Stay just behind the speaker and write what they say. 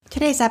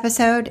Today's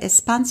episode is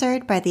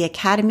sponsored by the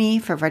Academy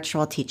for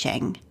Virtual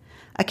Teaching,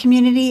 a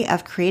community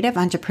of creative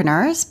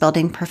entrepreneurs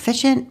building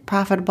proficient,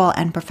 profitable,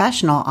 and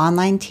professional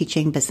online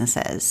teaching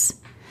businesses.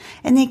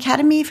 In the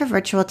Academy for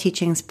Virtual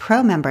Teaching's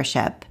Pro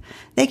membership,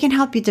 they can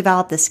help you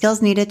develop the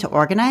skills needed to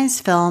organize,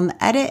 film,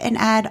 edit, and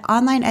add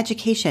online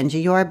education to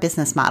your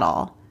business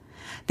model.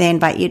 They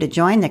invite you to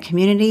join the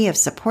community of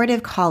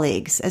supportive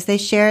colleagues as they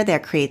share their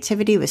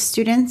creativity with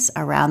students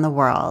around the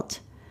world.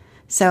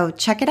 So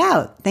check it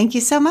out. Thank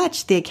you so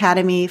much, the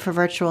Academy for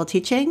Virtual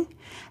Teaching.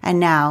 And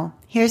now,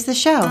 here's the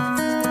show.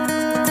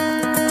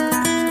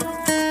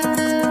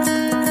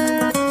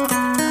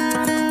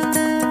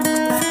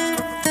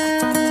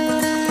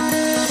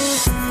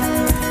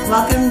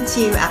 Welcome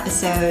to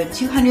episode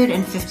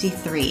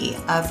 253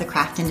 of the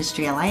Craft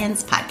Industry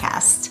Alliance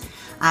podcast.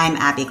 I'm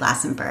Abby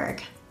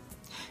Glassenberg.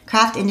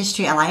 Craft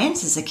Industry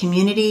Alliance is a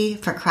community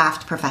for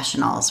craft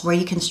professionals where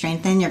you can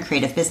strengthen your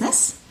creative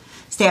business,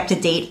 stay up to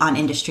date on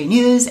industry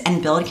news,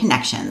 and build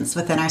connections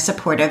within our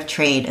supportive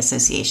trade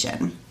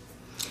association.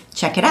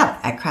 Check it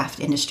out at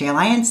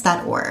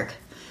craftindustyalliance.org.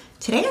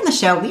 Today on the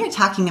show, we are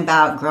talking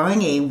about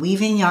growing a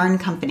weaving yarn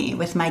company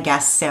with my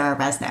guest, Sarah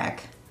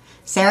Resnick.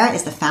 Sarah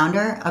is the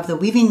founder of the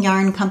weaving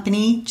yarn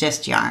company,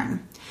 Just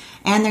Yarn,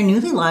 and their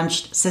newly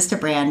launched sister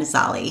brand,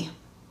 Zali.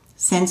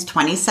 Since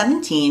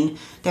 2017,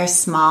 their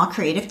small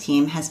creative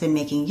team has been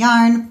making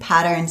yarn,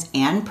 patterns,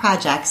 and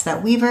projects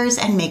that weavers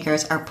and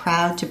makers are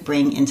proud to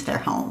bring into their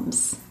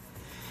homes.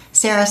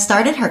 Sarah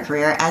started her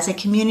career as a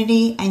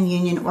community and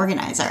union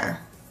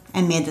organizer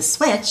and made the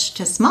switch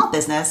to small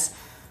business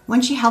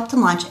when she helped to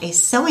launch a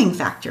sewing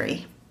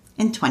factory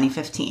in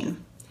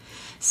 2015.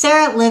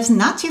 Sarah lives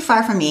not too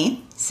far from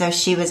me, so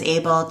she was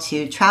able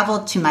to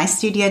travel to my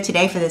studio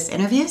today for this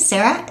interview.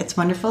 Sarah, it's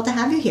wonderful to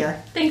have you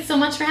here. Thanks so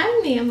much for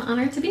having me. I'm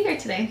honored to be here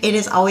today. It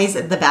is always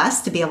the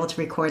best to be able to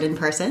record in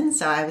person,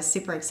 so I was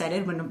super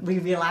excited when we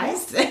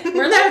realized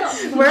we're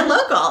local. We're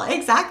local,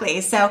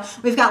 exactly. So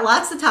we've got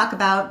lots to talk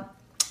about,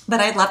 but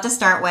I'd love to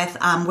start with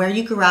where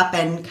you grew up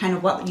and kind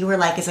of what you were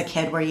like as a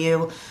kid. Were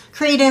you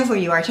creative? Were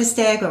you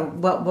artistic? Or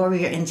what were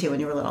you into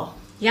when you were little?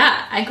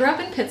 Yeah, I grew up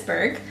in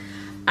Pittsburgh.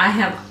 I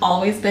have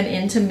always been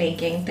into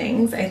making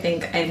things. I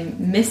think I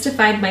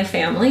mystified my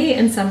family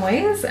in some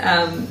ways,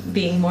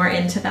 being more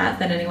into that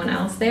than anyone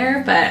else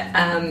there. But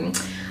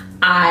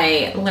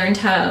I learned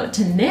how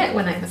to knit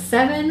when I was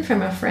 7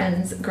 from a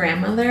friend's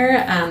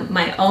grandmother.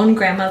 My own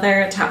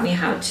grandmother taught me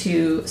how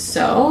to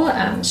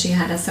sew. She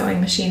had a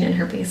sewing machine in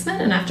her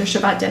basement, and after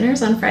Shabbat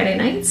dinners on Friday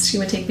nights, she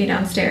would take me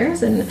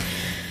downstairs and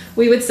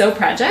we would sew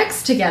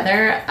projects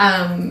together.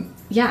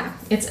 Yeah,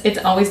 it's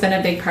always been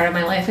a big part of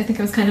my life. I think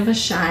I was kind of a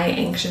shy,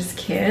 anxious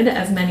kid,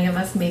 as many of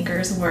us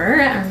makers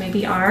were, or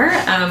maybe are.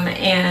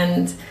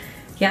 And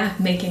yeah,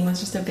 making was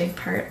just a big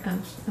part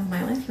of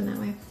my life in that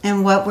way.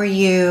 And what were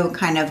you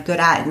kind of good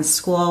at in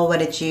school? What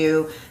did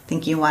you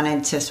think you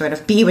wanted to sort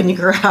of be when you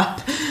grew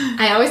up?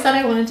 I always thought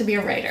I wanted to be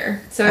a writer.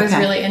 So I was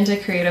really into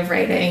creative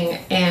writing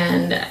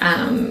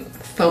and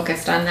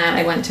focused on that.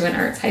 I went to an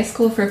arts high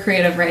school for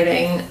creative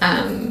writing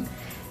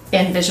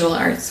and visual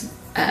arts.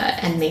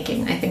 And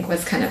making, I think,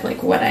 was kind of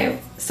like what I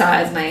saw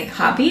as my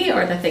hobby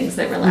or the things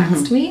that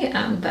relaxed me.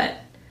 But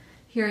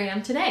here I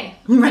am today,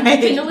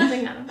 making a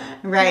living out of that.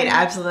 Right,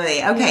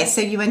 absolutely. Okay,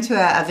 so you went to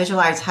a visual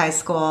arts high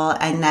school,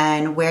 and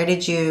then where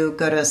did you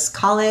go to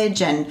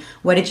college, and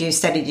what did you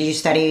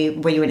study?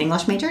 Were you an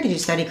English major? Did you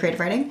study creative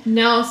writing?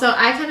 No, so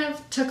I kind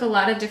of took a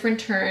lot of different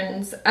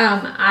turns.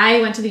 I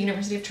went to the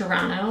University of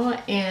Toronto,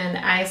 and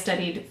I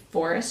studied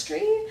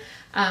forestry.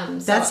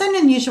 That's an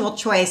unusual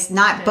choice.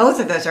 Not both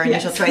of those are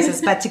unusual choices,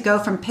 but to go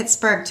from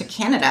Pittsburgh to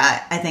Canada,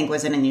 I think,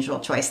 was an unusual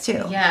choice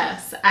too.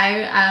 Yes,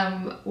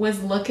 I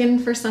was looking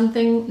for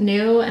something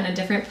new and a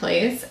different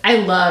place. I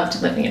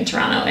loved living in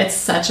Toronto. It's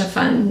such a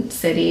fun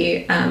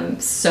city.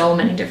 So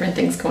many different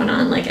things going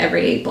on. Like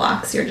every 8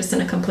 blocks, you're just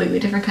in a completely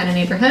different kind of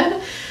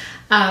neighborhood.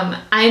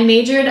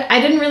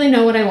 I didn't really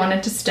know what I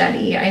wanted to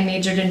study. I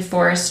majored in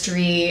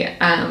forestry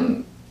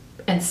and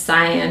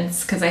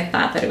science because I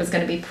thought that it was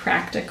going to be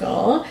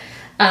practical.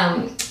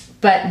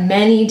 But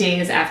many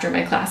days after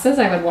my classes,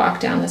 I would walk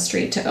down the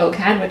street to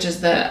OCAD, which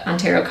is the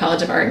Ontario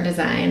College of Art and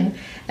Design,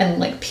 and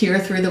like peer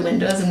through the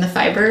windows in the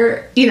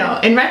fiber. You know,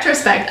 in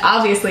retrospect,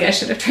 obviously I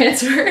should have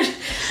transferred.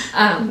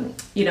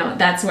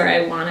 That's where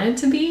I wanted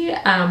to be.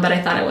 But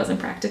I thought it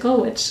wasn't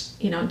practical, which,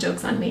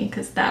 joke's on me,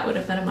 because that would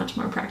have been a much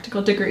more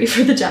practical degree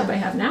for the job I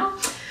have now.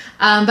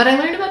 But I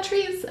learned about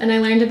trees, and I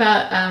learned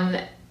about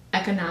the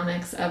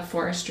economics of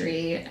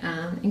forestry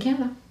in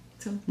Canada.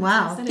 So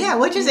wow. Yeah,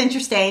 which is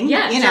interesting.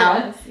 Yeah,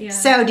 sure was. Yeah.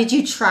 So did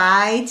you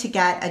try to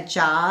get a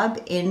job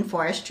in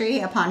forestry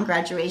upon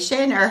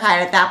graduation, or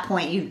had at that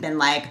point you've been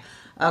like,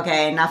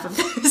 okay, enough of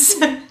this?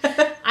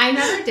 I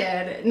never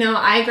did. No,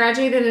 I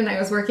graduated and I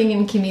was working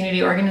in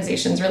community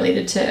organizations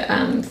related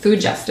to food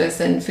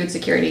justice and food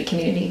security,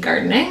 community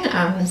gardening.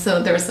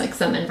 So there was like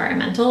some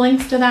environmental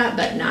links to that,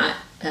 but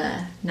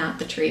not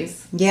the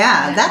trees.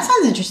 Yeah, that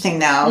sounds interesting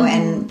though,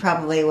 and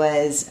probably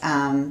was,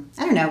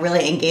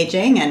 really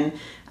engaging and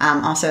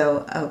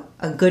also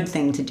a good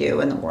thing to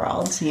do in the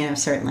world,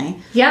 certainly.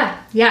 Yeah.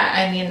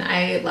 I mean,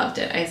 I loved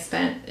it. I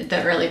spent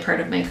the early part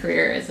of my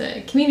career as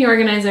a community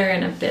organizer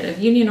and a bit of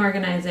union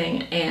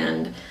organizing.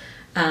 And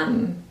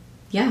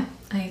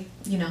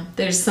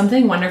there's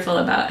something wonderful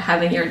about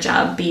having your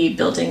job be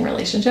building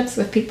relationships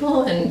with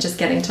people and just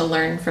getting to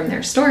learn from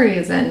their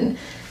stories and,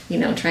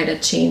 try to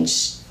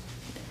change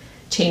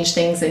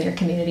things in your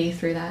community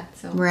through that.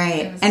 So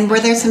right. And were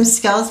there some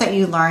skills that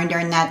you learned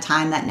during that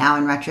time that now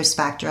in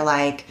retrospect you're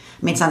like,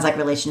 it sounds like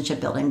relationship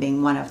building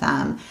being one of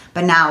them,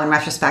 but now in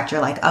retrospect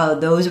you're like, oh,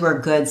 those were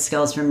good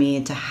skills for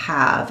me to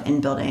have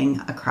in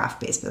building a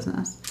craft-based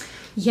business?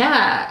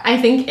 Yeah,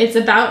 I think it's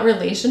about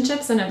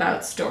relationships and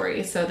about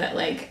story, so that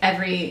like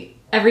everyone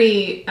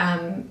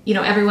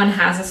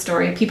has a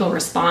story. People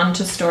respond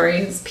to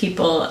stories.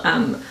 People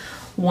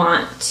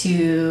want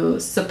to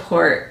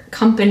support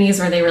companies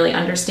where they really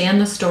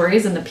understand the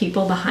stories and the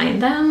people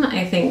behind them.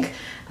 I think,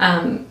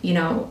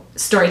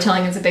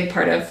 storytelling is a big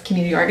part of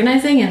community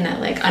organizing, and that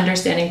like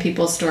understanding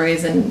people's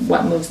stories and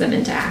what moves them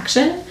into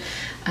action.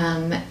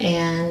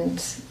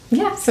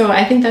 So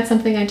I think that's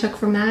something I took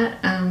from that.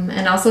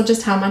 And also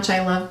just how much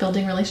I love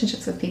building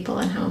relationships with people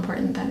and how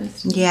important that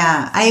is.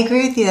 Yeah, I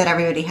agree with you that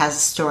everybody has a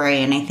story.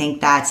 And I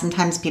think that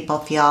sometimes people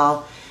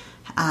feel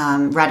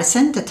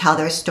reticent to tell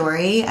their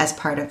story as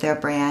part of their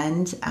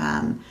brand.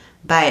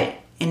 But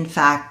in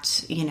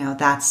fact,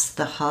 that's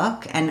the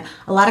hook. And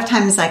a lot of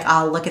times, like,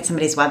 I'll look at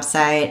somebody's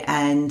website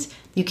and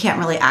you can't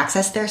really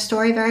access their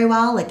story very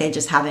well. Like, they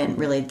just haven't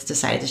really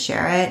decided to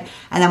share it.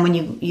 And then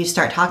when you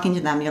start talking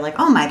to them, you're like,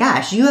 oh my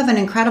gosh, you have an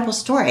incredible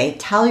story.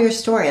 Tell your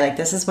story. Like,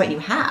 this is what you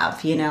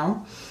have,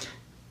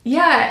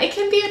 Yeah, it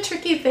can be a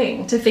tricky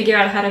thing to figure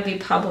out how to be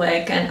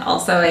public. And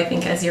also, I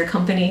think as your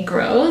company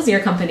grows, your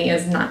company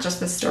is not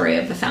just the story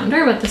of the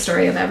founder, but the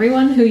story of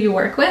everyone who you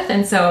work with.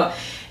 And so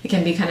it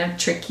can be kind of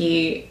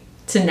tricky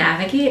to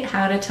navigate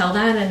how to tell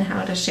that and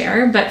how to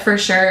share. But for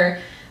sure,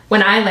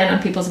 when I land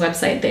on people's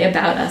website, the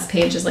About Us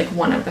page is like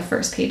one of the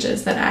first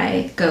pages that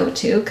I go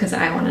to because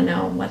I want to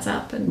know what's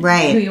up and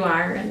who you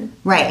are. And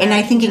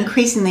I think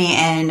increasingly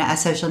in a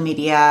social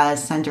media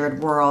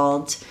centered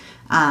world,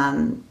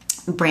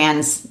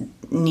 brands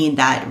need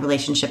that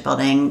relationship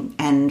building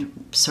and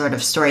sort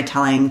of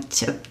storytelling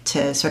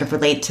to sort of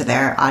relate to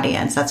their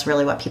audience. That's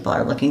really what people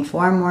are looking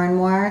for more and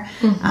more.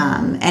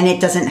 Mm-hmm. And it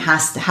doesn't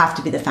have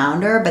to be the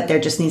founder, but there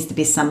just needs to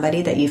be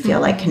somebody that you feel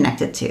like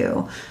connected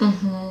to.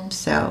 Mm-hmm.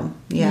 So,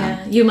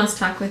 yeah. You must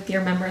talk with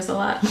your members a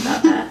lot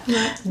about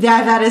that.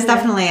 Yeah, that is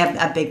definitely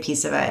a big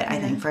piece of it, I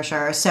think, for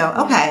sure. So,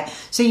 okay.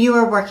 So you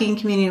were working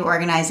community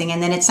organizing,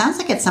 and then it sounds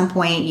like at some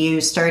point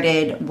you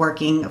started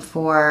working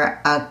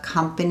for a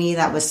company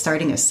that was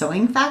starting a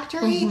sewing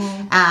factory.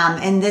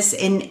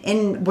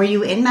 Mm-hmm. And were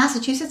you in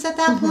Massachusetts at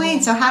that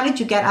point? So how did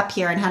you get up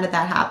here and how did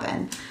that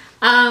happen?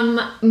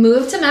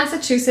 Moved to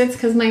Massachusetts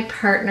because my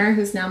partner,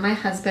 who's now my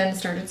husband,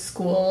 started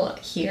school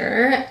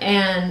here,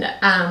 and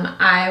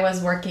I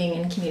was working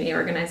in community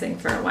organizing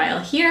for a while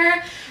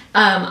here.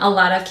 A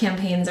lot of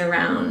campaigns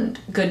around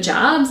good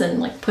jobs and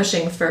like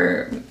pushing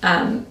for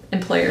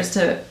employers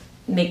to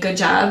make good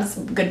jobs,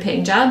 good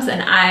paying jobs,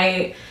 and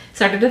I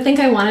started to think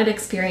I wanted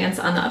experience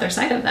on the other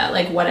side of that,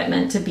 like what it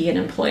meant to be an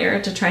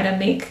employer, to try to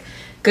make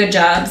good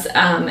jobs,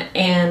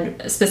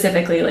 and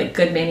specifically like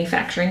good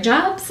manufacturing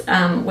jobs,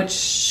 which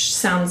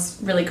sounds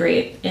really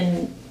great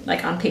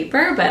on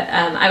paper, but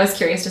I was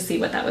curious to see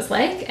what that was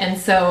like. And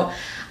so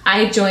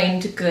I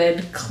joined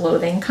Good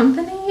Clothing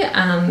Company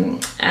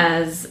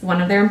as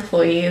one of their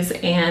employees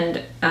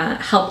and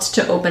helped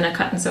to open a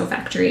cut and sew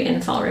factory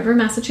in Fall River,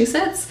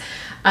 Massachusetts.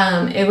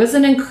 It was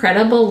an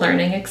incredible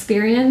learning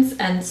experience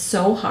and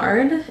so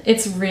hard.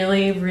 It's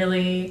really,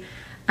 really...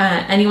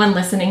 anyone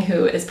listening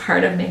who is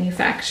part of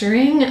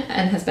manufacturing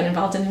and has been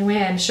involved in any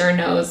way, I'm sure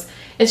knows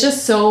it's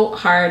just so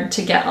hard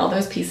to get all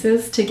those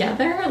pieces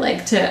together,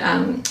 like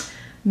to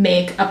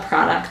make a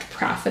product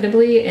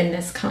profitably in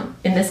this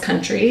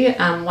country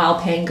while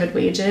paying good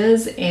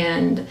wages,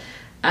 and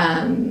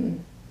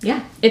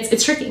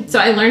it's tricky. So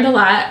I learned a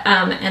lot,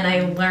 and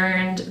I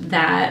learned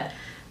that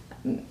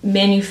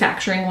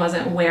manufacturing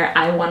wasn't where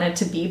I wanted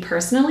to be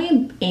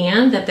personally,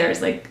 and that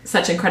there's like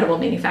such incredible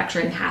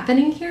manufacturing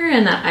happening here,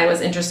 and that I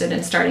was interested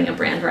in starting a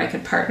brand where I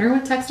could partner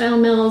with textile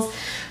mills,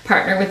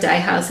 partner with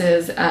dye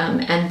houses,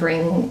 and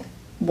bring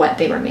what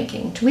they were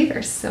making to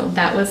weavers. So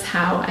that was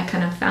how I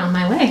kind of found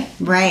my way.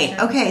 Right.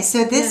 Okay.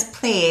 So this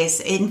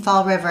place in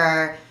Fall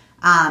River,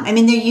 there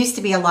used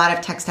to be a lot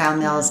of textile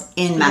mills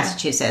in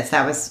Massachusetts.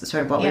 That was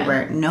sort of what we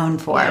were known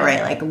for,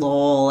 right? Like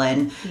Lowell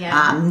and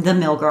the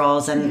Mill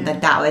Girls, and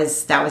that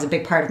was a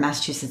big part of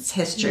Massachusetts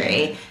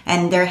history. Yeah.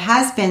 And there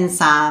has been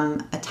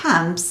some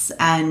attempts,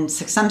 and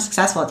some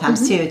successful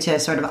attempts too, to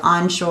sort of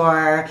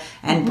onshore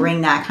and bring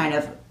that kind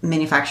of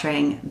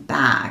manufacturing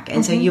back.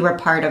 And so you were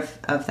part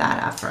of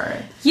that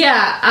effort.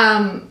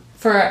 Yeah.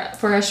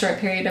 For a short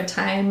period of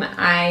time,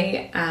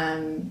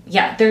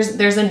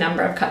 there's a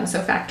number of cut and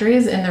sew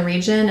factories in the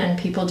region, and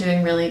people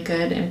doing really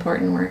good,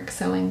 important work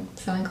sewing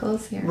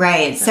clothes here.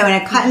 Right. So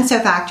in a cut and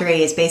sew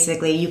factory is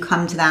basically you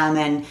come to them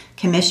and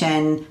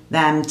commission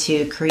them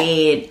to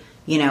create,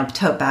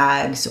 tote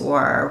bags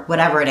or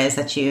whatever it is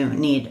that you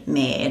need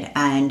made,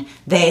 and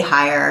they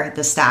hire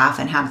the staff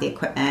and have the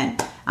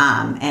equipment,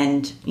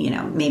 and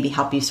maybe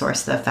help you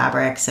source the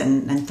fabrics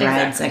and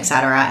threads, et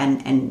cetera,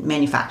 and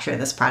manufacture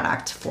this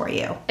product for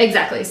you.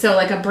 Exactly. So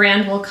like a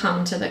brand will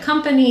come to the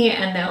company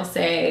and they'll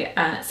say,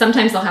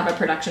 sometimes they'll have a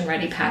production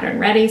ready pattern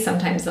ready.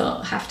 Sometimes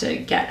they'll have to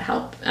get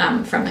help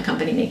from the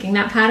company making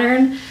that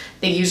pattern.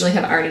 They usually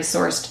have already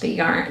sourced the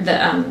yarn,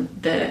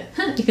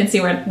 you can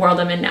see what world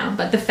I'm in now,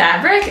 but the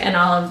fabric and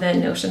all of the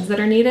notions that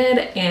are needed,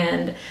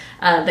 and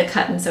the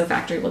cut and sew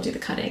factory will do the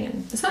cutting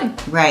and the sewing.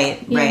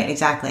 Right,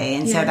 exactly.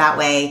 And so that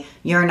way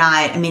you're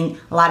not, a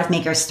lot of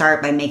makers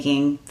start by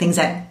making things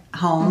at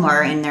home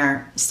or in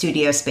their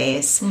studio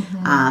space.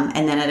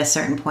 And then at a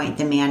certain point,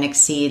 demand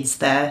exceeds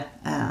the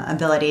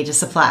ability to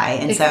supply.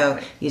 And so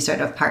you sort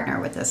of partner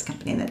with this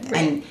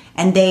company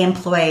and they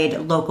employed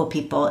local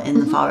people in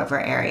the Fall River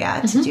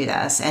area to do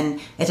this. And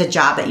it's a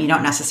job that you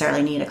don't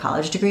necessarily need a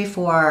college degree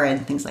for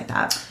and things like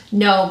that.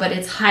 No, but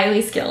it's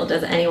highly skilled,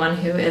 as anyone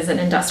who is an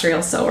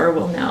industrial sewer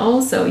will know.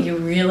 So you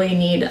really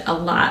need a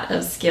lot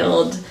of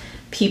skilled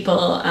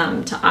people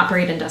to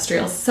operate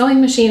industrial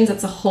sewing machines.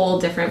 It's a whole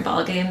different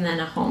ballgame than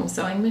a home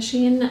sewing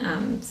machine.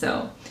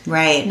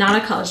 Right. Not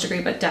a college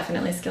degree, but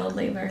definitely skilled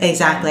labor.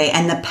 Exactly. Yeah.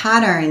 And the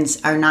patterns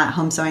are not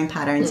home sewing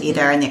patterns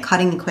either, and the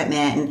cutting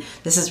equipment, and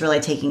this is really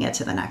taking it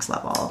to the next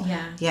level.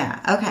 Yeah.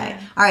 Okay. Yeah.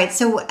 All right.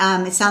 So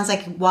it sounds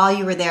like while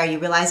you were there, you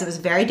realized it was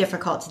very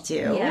difficult to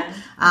do.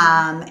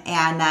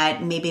 And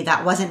that maybe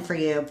that wasn't for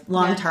you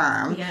long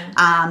term.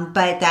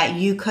 But that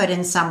you could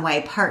in some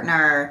way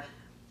partner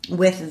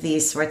with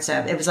these sorts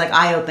of, it was like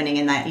eye-opening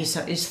in that you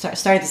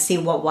started to see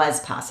what was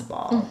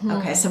possible.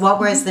 Okay, so what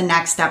was the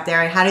next step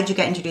there? How did you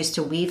get introduced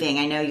to weaving?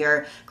 I know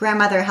your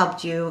grandmother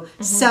helped you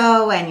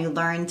sew, and you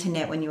learned to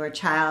knit when you were a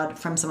child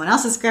from someone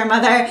else's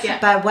grandmother.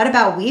 But what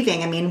about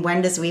weaving?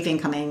 When does weaving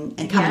come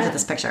into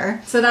this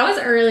picture? So that was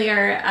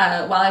earlier,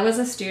 while I was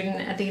a student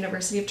at the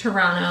University of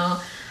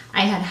Toronto.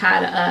 I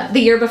had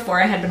the year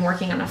before I had been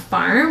working on a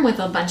farm with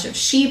a bunch of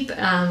sheep,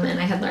 and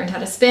I had learned how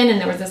to spin,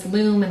 and there was this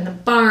loom in the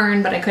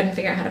barn, but I couldn't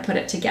figure out how to put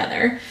it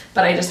together.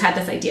 But I just had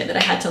this idea that I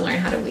had to learn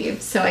how to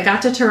weave. So I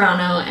got to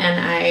Toronto and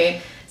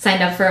I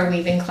signed up for a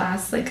weaving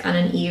class like on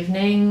an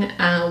evening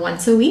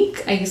once a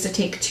week. I used to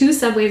take 2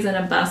 subways and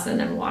a bus and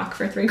then walk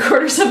for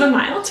 3/4 of a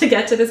mile to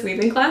get to this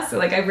weaving class. So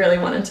like I really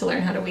wanted to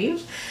learn how to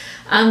weave.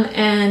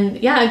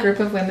 A group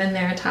of women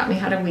there taught me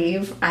how to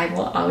weave. I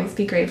will always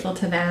be grateful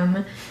to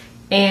them.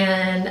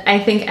 And I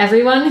think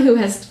everyone who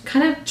has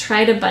kind of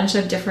tried a bunch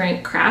of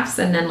different crafts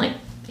and then like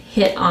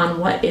hit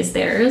on what is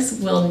theirs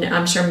will,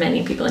 I'm sure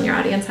many people in your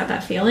audience have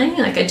that feeling.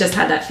 Like I just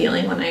had that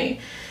feeling when I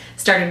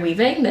started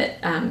weaving that,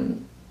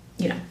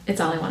 it's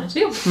all I wanted to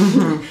do.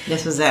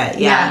 This was it.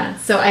 Yeah.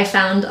 So I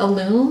found a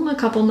loom a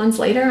couple months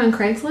later on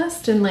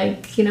Craigslist, and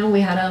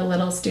we had a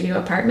little studio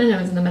apartment. It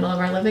was in the middle of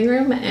our living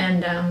room,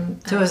 and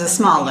so it was a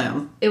small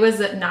loom. It was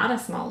not a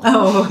small loom.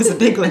 Oh, it was a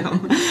big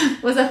loom.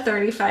 It was a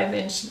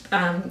 35-inch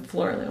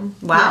floor loom.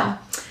 Wow.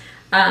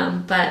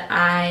 But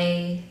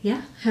I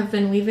have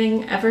been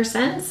weaving ever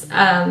since.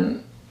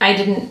 I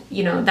didn't,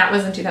 that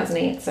was in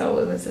 2008, so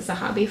it was just a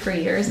hobby for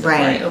years before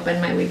I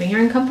opened my weaving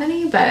yarn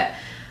company, but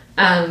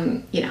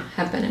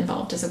have been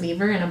involved as a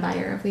weaver and a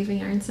buyer of weaving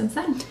yarn since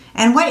then.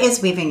 And what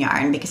is weaving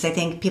yarn? Because I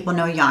think people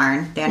know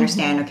yarn. They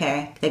understand,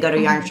 okay, they go to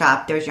a yarn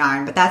shop, there's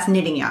yarn, but that's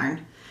knitting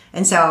yarn.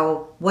 And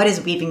so what is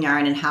weaving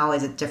yarn and how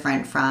is it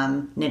different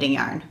from knitting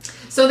yarn?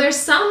 So there's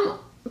some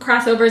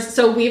crossovers.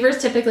 So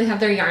weavers typically have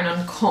their yarn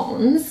on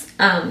cones.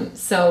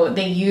 So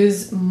they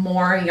use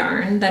more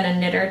yarn than a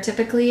knitter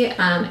typically.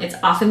 It's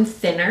often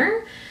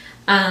thinner.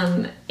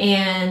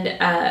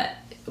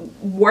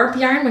 Warp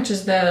yarn, which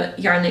is the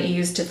yarn that you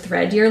use to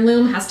thread your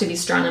loom, has to be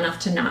strong enough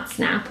to not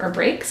snap or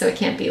break. So it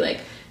can't be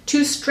like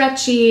too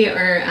stretchy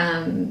or,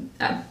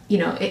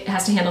 it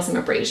has to handle some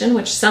abrasion,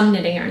 which some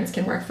knitting yarns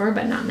can work for,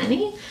 but not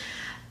many.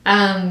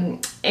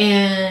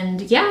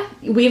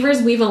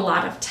 Weavers weave a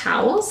lot of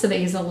towels. So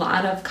they use a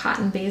lot of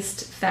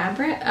cotton-based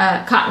fabric,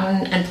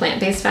 cotton and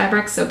plant-based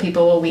fabric. So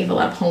people will weave a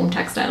lot of home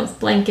textiles,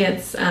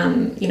 blankets,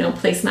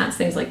 placemats,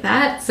 things like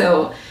that.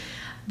 So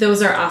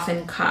those are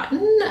often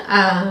cotton.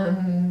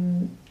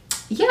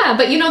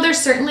 But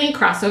there's certainly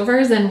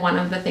crossovers, and one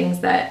of the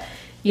things that,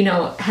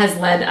 has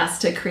led us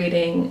to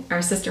creating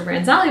our sister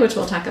brand Zali, which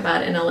we'll talk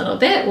about in a little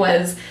bit,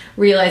 was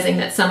realizing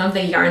that some of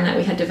the yarn that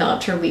we had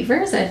developed for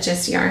weavers at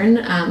Just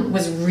Yarn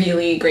was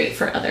really great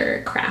for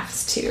other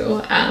crafts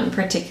too.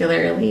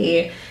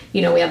 Particularly,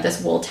 we have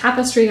this wool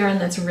tapestry yarn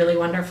that's really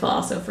wonderful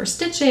also for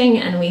stitching,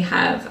 and we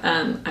have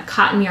a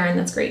cotton yarn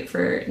that's great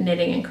for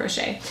knitting and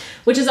crochet,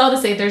 which is all to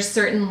say there's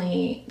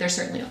certainly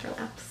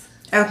overlaps.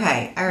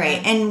 Okay. All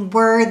right. And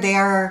were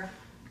there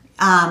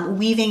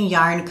weaving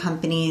yarn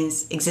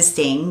companies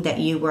existing that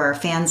you were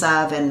fans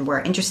of and were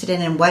interested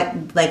in, and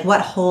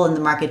what hole in the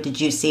market did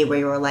you see where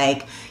you were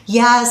like,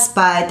 yes,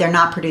 but they're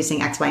not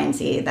producing X, Y, and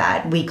Z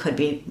that we could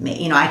be,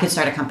 I could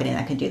start a company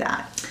that could do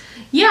that?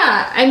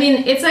 Yeah, I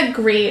mean, it's a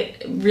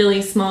great,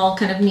 really small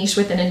kind of niche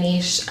within a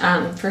niche,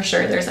 for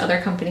sure. There's other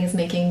companies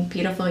making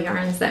beautiful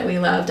yarns that we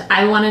loved.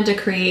 I wanted to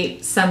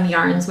create some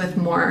yarns with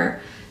more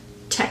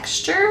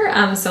texture.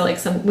 So like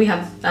we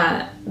have,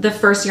 the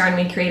first yarn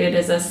we created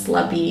is a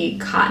slubby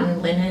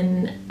cotton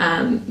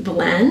linen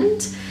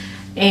blend.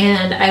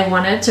 And I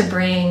wanted to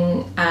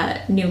bring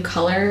new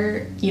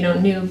color,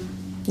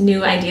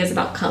 new ideas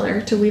about color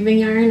to weaving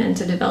yarn and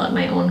to develop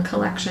my own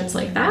collections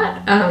like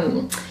that.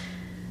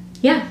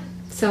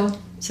 So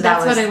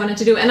that's what I wanted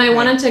to do. And I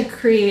wanted to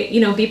create,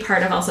 be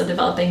part of also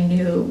developing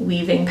new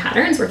weaving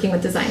patterns, working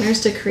with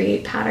designers to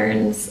create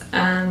patterns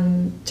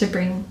to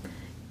bring.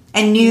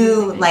 And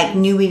new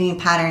weaving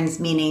patterns,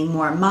 meaning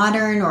more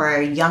modern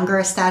or younger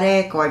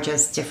aesthetic, or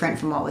just different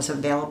from what was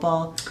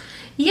available?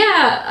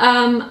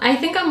 Yeah, I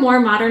think a more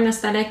modern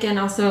aesthetic, and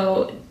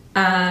also,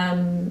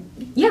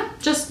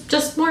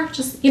 just more,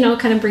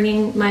 kind of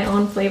bringing my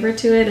own flavor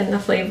to it, and the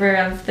flavor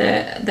of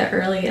the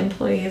early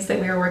employees that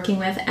we were working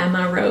with.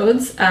 Emma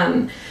Rhodes,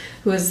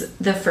 who was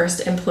the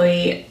first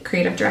employee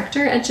creative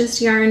director at Just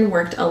Yarn,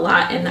 worked a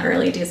lot in the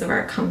early days of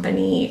our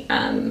company,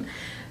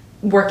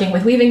 working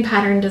with weaving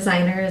pattern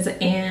designers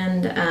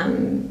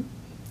and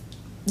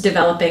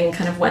developing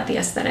kind of what the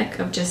aesthetic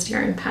of Just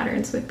Yarn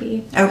patterns would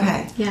be.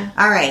 Okay. Yeah.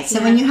 All right.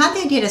 So when you had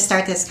the idea to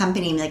start this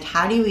company, like,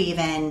 how do you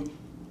even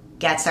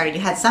get started?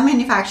 You had some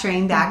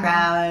manufacturing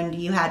background,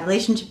 you had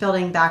relationship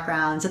building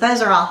background, so those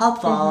are all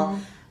helpful.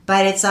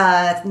 But it's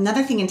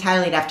another thing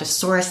entirely to have to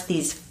source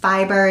these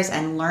fibers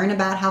and learn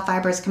about how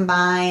fibers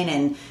combine.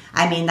 And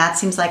I mean, that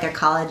seems like a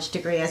college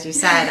degree, as you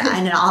said,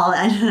 in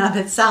and of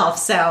itself.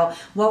 So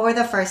what were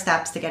the first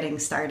steps to getting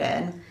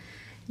started?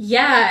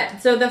 Yeah,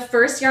 so the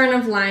first yarn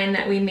of line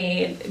that we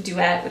made,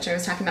 Duet, which I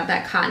was talking about,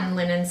 that cotton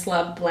linen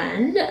slub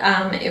blend,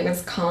 it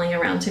was calling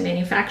around to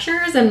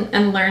manufacturers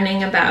and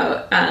learning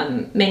about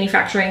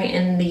manufacturing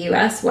in the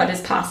U.S., what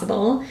is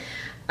possible,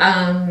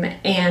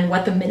 and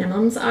what the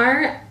minimums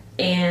are.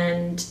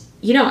 And,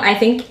 I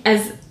think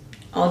as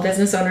all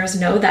business owners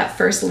know, that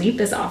first leap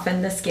is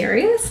often the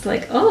scariest.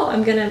 Like,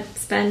 I'm going to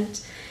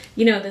spend,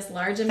 this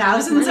large amount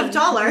thousands of of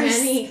dollars,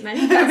 many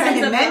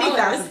thousands of many dollars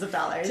thousands of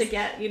dollars to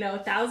get, and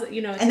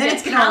then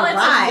it's going to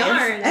arrive,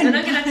 yarn, and then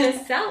I'm going to have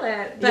to sell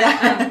it. But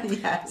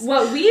yes.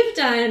 What we've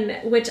done,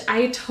 which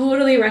I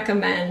totally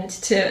recommend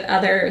to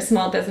other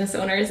small business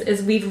owners,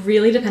 is we've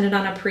really depended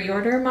on a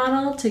pre-order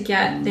model to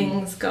get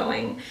things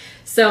going.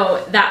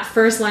 So that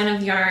first line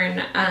of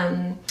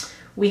yarn,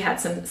 we had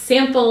some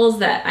samples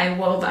that I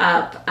wove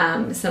up,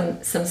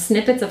 some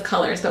snippets of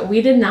colors, but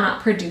we did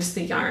not produce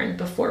the yarn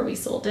before we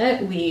sold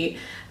it. We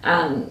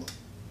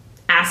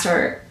asked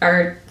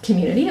our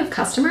community of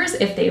customers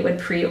if they would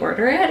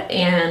pre-order it,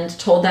 and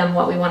told them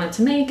what we wanted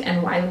to make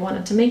and why we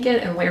wanted to make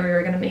it and where we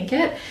were going to make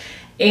it,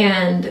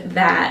 and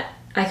that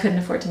I couldn't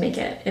afford to make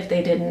it if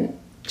they didn't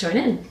join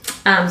in.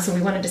 So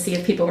we wanted to see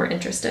if people were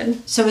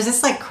interested. So was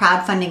this like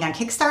crowdfunding on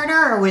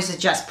Kickstarter, or was it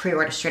just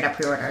straight up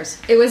pre-orders?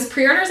 It was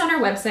pre-orders on our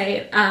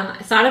website. I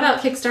thought about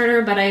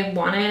Kickstarter, but I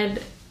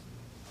wanted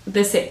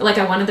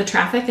I wanted the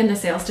traffic and the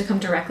sales to come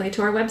directly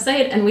to our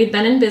website. And we'd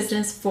been in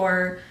business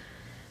for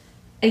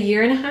a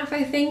year and a half,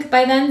 I think,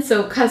 by then.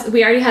 So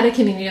we already had a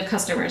community of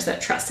customers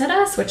that trusted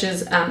us, which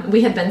is,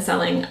 we had been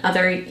selling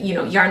other,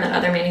 yarn that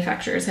other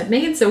manufacturers had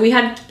made. So we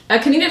had a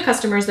community of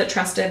customers that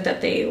trusted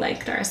that they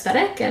liked our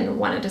aesthetic and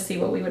wanted to see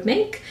what we would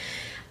make.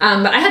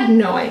 But I had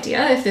no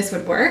idea if this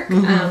would work.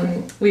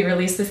 We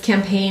released this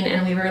campaign,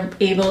 and we were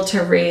able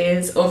to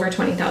raise over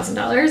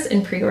 $20,000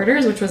 in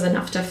pre-orders, which was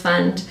enough to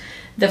fund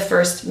the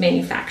first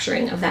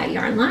manufacturing of that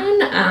yarn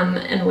line,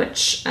 and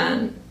which,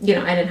 I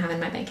didn't have in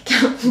my bank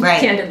account,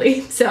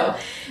 candidly. So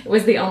it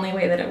was the only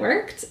way that it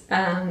worked.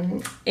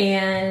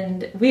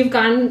 And we've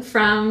gone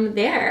from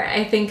there.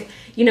 I think,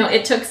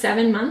 it took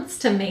 7 months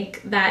to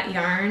make that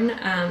yarn.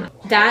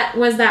 That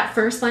was that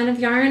first line of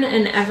yarn.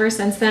 And ever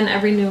since then,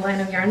 every new line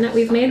of yarn that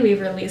we've made,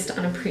 we've released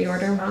on a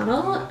pre-order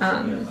model.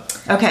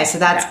 Okay, so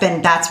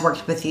that's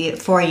worked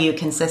for you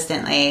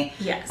consistently.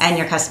 Yes. And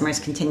your customers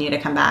continue to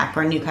come back,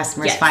 or new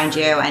customers find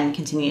you and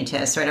continue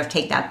to sort of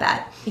take that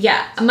bet.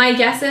 Yeah, my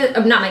guess is,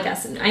 not my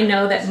guess, I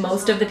know that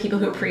most of the people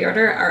who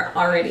pre-order are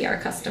already our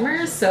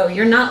customers, so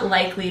you're not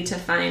likely to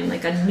find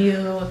like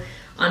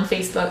on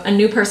Facebook, a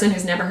new person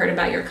who's never heard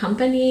about your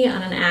company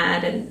on an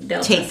ad, and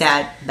they'll take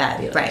that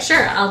like, right.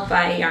 Sure, I'll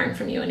buy yarn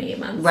from you in 8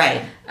 months.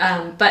 Right.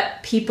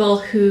 But people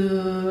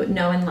who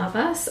know and love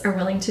us are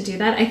willing to do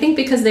that. I think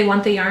because they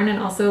want the yarn, and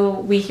also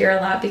we hear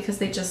a lot because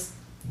they just,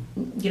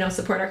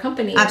 support our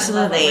company.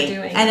 Absolutely. And love what we're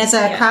doing. And as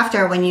a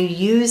crafter, when you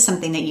use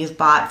something that you've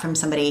bought from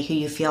somebody who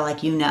you feel like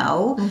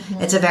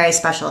it's a very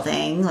special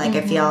thing. Like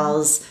it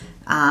feels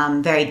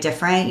very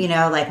different,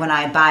 like when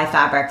I buy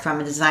fabric from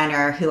a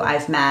designer who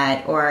I've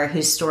met or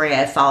whose story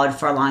I've followed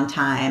for a long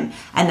time,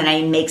 and then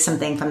I make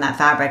something from that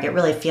fabric, it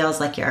really feels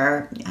like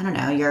you're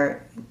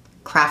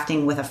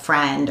crafting with a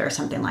friend or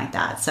something like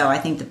that. So I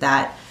think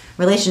that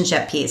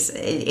relationship piece,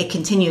 it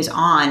continues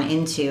on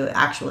into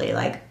actually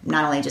like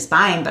not only just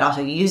buying, but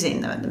also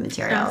using the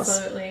materials.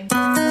 Absolutely.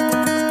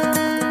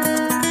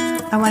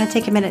 I want to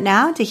take a minute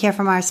now to hear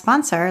from our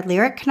sponsor,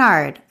 Lyric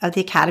Kennard of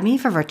the Academy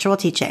for Virtual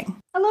Teaching.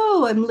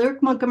 Hello, I'm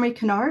Lyric Montgomery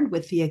Kennard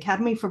with the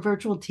Academy for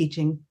Virtual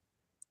Teaching.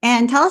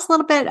 And tell us a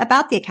little bit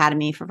about the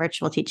Academy for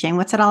Virtual Teaching.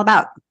 What's it all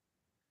about?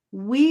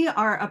 We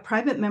are a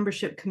private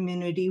membership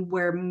community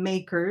where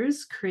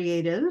makers,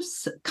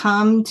 creatives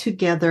come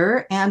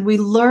together and we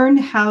learn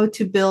how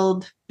to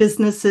build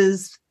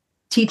businesses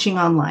teaching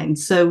online.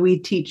 So we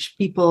teach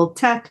people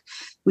tech,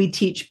 we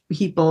teach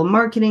people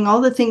marketing, all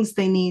the things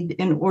they need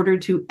in order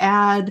to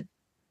add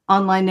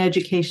online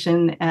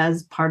education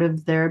as part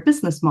of their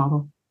business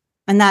model.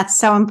 And that's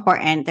so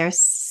important. There's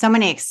so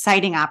many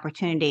exciting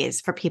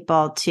opportunities for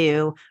people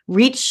to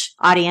reach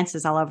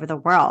audiences all over the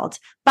world,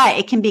 but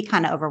it can be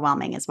kind of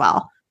overwhelming as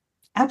well.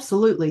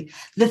 Absolutely.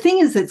 The thing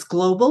is, it's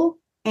global,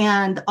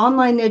 and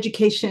online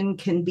education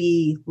can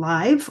be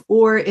live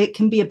or it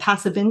can be a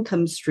passive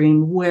income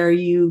stream where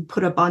you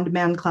put up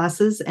on-demand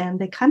classes and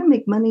they kind of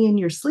make money in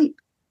your sleep.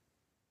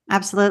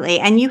 Absolutely.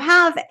 And you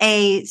have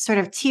a sort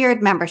of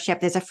tiered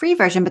membership. There's a free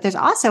version, but there's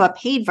also a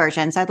paid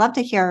version. So I'd love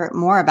to hear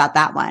more about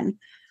that one.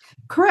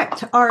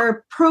 Correct.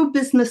 Our pro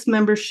business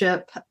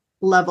membership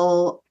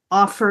level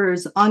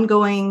offers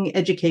ongoing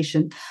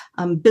education,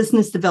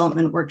 business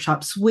development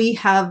workshops. We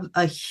have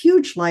a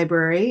huge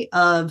library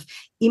of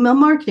email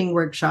marketing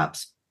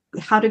workshops,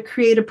 how to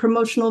create a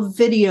promotional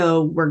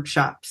video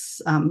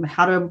workshops,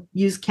 how to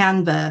use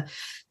Canva,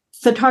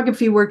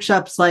 photography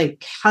workshops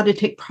like how to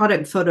take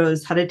product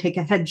photos, how to take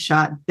a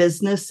headshot,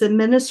 business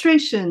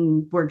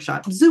administration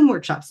workshops, Zoom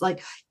workshops,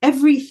 like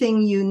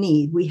everything you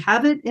need. We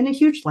have it in a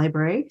huge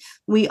library.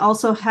 We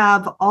also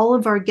have all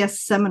of our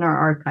guest seminar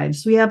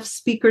archives. We have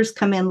speakers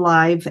come in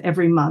live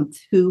every month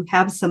who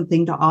have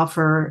something to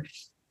offer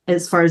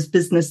as far as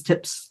business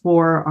tips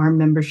for our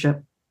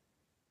membership.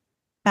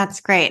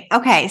 That's great.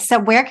 Okay. So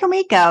where can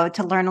we go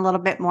to learn a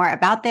little bit more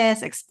about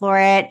this, explore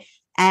it,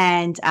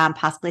 and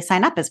possibly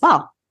sign up as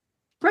well?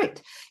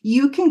 Right.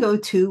 You can go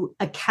to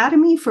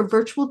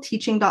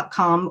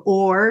academyforvirtualteaching.com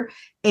or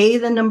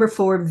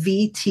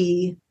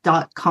VT.com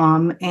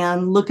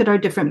and look at our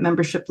different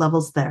membership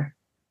levels there.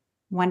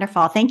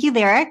 Wonderful. Thank you,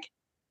 Lyric.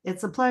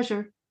 It's a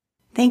pleasure.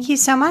 Thank you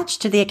so much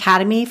to the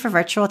Academy for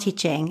Virtual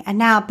Teaching. And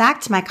now back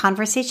to my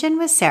conversation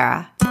with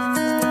Sarah.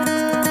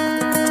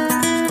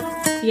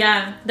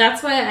 Yeah,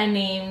 that's why I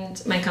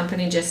named my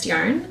company Gist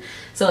Yarn.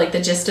 So like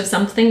the gist of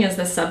something is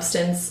the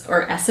substance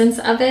or essence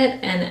of it.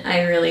 And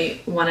I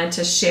really wanted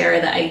to share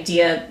the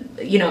idea,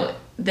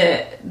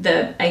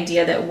 the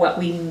idea that what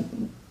we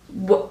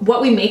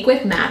make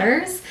with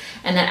matters.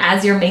 And that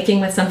as you're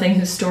making with something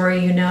whose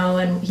story and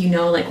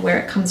like where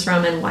it comes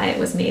from and why it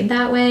was made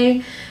that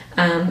way,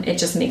 it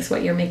just makes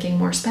what you're making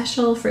more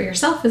special for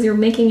yourself as you're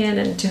making it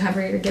and to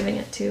whoever you're giving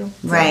it to.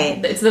 So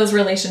right. It's those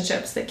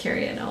relationships that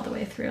carry it all the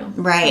way through.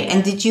 Right. Yeah.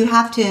 And did you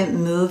have to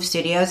move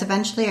studios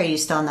eventually? Or are you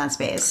still in that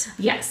space?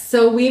 Yes.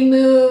 So we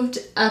moved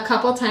a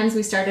couple times.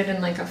 We started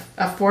in like a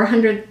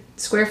 400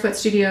 square foot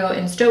studio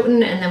in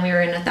Stoughton, and then we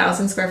were in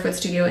 1,000 square foot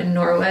studio in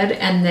Norwood.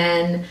 And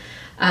then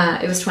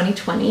it was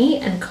 2020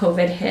 and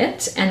COVID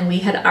hit, and we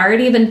had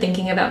already been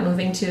thinking about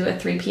moving to a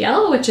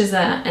 3PL, which is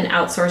an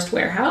outsourced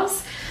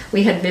warehouse.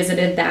 We had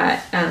visited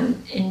that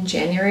in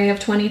January of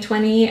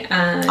 2020.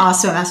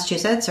 Also in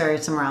Massachusetts or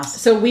somewhere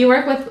else? So we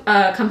work with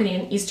a company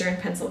in Eastern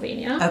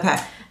Pennsylvania. Okay.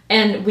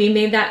 And we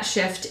made that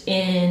shift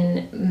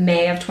in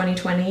May of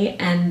 2020,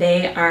 and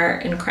they are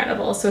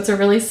incredible. So it's a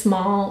really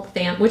small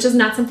family, which is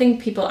not something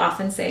people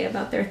often say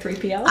about their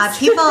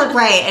 3PLs.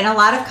 Right. And a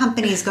lot of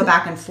companies go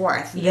back and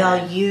forth. Yeah.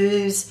 They'll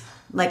use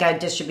like a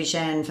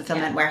distribution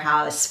fulfillment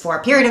warehouse for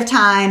a period of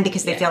time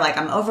because they feel like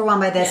I'm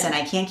overwhelmed by this and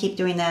I can't keep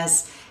doing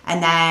this.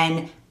 And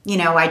then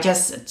I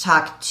just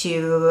talked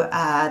to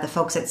the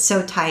folks at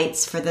So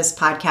Tights for this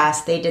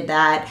podcast. They did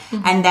that.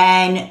 Mm-hmm. And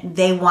then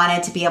they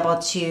wanted to be able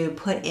to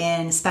put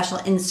in special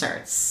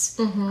inserts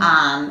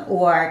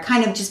or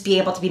kind of just be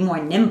able to be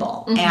more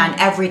nimble. Mm-hmm. And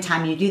every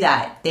time you do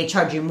that, they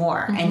charge you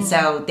more. Mm-hmm. And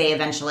so they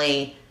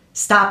eventually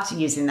stopped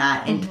using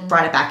that and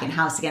brought it back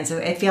in-house again. So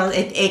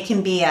it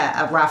can be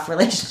a rough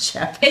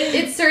relationship.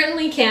 It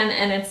certainly can,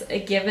 and it's a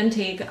give and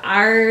take.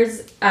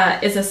 Ours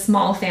is a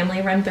small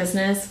family-run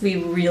business. We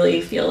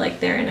really feel like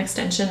they're an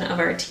extension of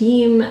our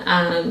team.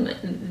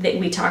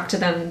 We talk to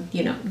them,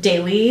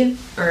 daily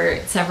or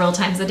several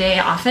times a day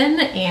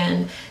often,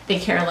 and they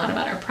care a lot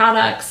about our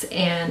products,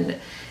 and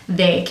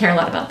they care a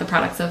lot about the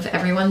products of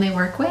everyone they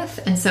work with.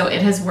 And so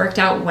it has worked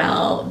out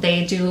well.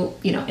 They do,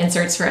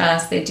 inserts for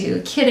us. They do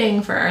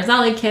kitting for our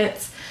Zolly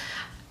kits.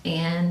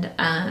 And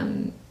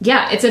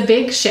it's a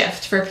big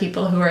shift for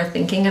people who are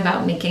thinking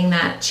about making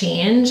that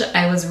change.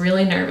 I was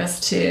really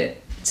nervous to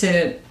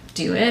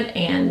do it.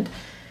 And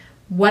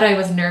what I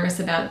was nervous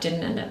about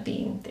didn't end up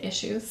being the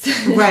issues.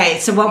 Right.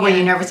 So what were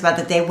you nervous about?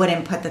 That they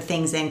wouldn't put the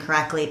things in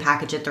correctly,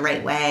 package it the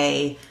right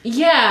way?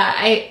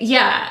 That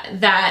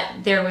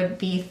there would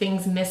be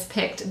things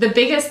mispicked. The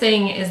biggest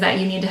thing is that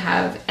you need to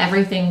have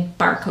everything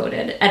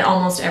barcoded at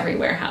almost every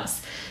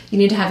warehouse. You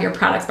need to have your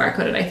products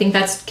barcoded. I think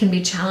that can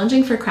be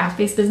challenging for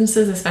craft-based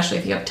businesses, especially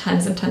if you have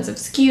tons and tons of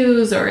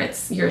SKUs, or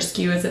your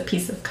SKU is a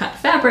piece of cut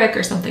fabric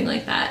or something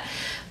like that.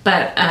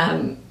 But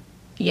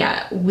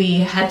we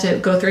had to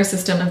go through a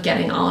system of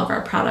getting all of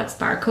our products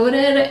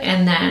barcoded,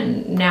 and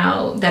then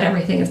now that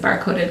everything is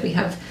barcoded, we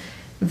have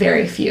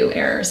very few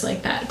errors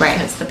like that,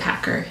 because the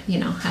packer,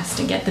 has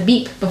to get the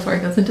beep before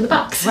it goes into the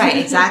box. Right,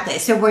 exactly.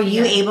 So were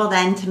you able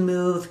then to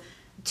move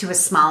to a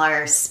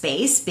smaller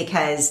space,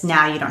 because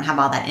now you don't have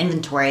all that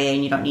inventory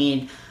and you don't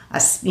need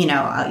a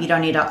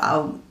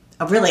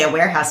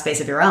warehouse space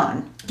of your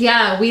own?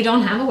 Yeah, we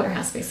don't have a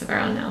warehouse space of our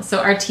own now. So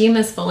our team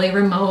is fully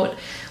remote.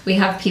 We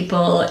have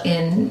people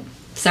in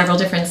several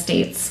different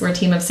states. We're a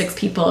team of 6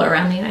 people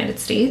around the United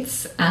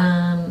States.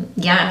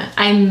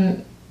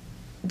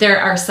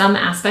 There are some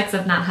aspects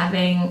of not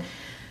having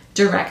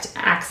direct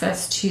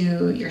access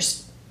to your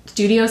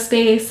studio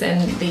space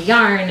and the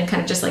yarn and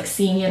kind of just like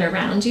seeing it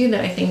around you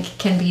that I think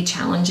can be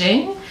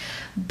challenging.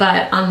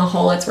 But on the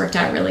whole, it's worked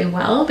out really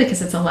well,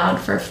 because it's allowed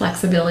for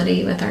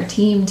flexibility with our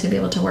team to be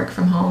able to work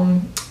from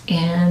home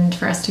and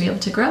for us to be able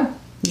to grow.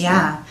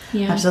 Yeah,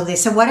 absolutely.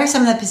 So what are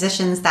some of the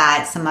positions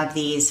that some of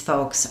these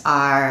folks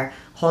are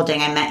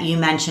holding? You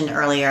mentioned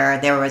earlier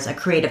there was a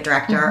creative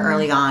director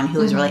early on who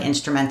was really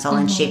instrumental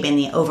in shaping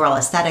the overall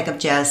aesthetic of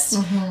Gist.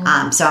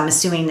 So I'm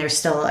assuming there's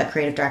still a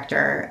creative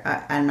director.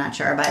 I'm not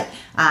sure, but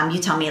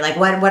you tell me, like,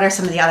 what are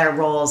some of the other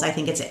roles? I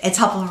think it's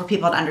helpful for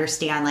people to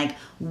understand, like,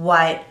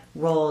 what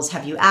roles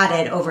have you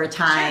added over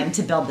time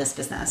to build this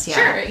business?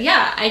 Sure.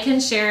 Yeah,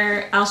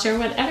 I'll share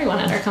what everyone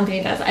at our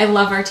company does. I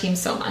love our team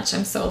so much.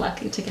 I'm so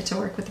lucky to get to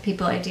work with the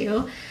people I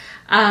do.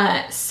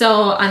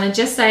 So on the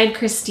Gist side,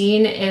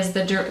 Christine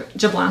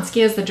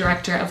Jablonski is the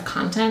director of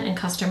content and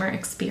customer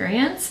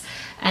experience.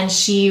 And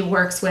she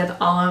works with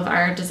all of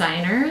our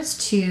designers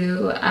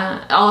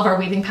all of our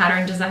weaving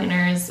pattern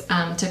designers,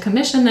 to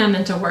commission them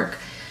and to work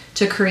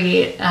to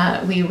create.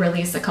 We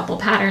release a couple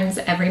patterns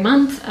every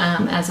month,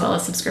 as well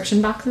as subscription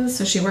boxes.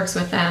 So she works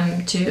with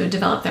them to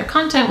develop their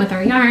content with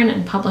our yarn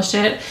and publish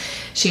it.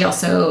 She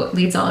also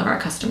leads all of our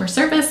customer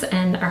service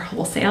and our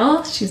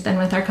wholesale. She's been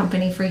with our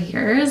company for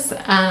years.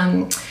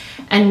 And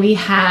we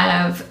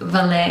have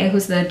Valet,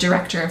 who's the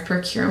director of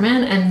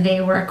procurement, and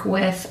they work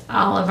with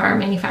all of our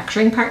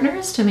manufacturing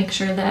partners to make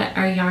sure that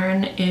our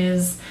yarn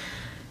is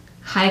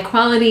high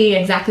quality,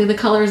 exactly the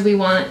colors we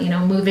want,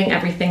 moving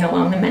everything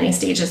along the many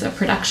stages of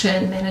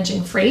production,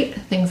 managing freight,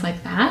 things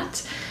like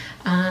that.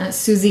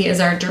 Susie is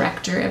our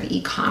director of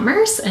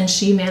e-commerce, and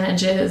she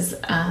manages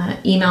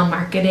email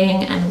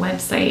marketing and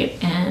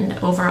website and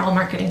overall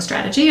marketing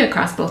strategy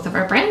across both of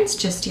our brands,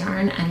 Gist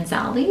Yarn and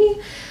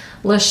Zali.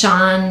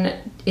 LaShawn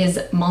is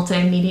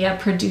multimedia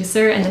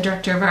producer and the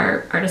director of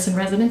our artist in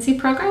residency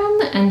program,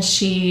 and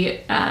she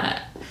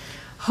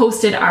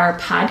hosted our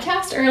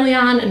podcast early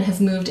on and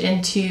has moved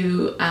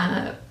into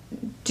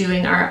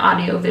doing our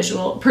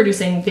audio-visual,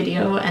 producing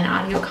video and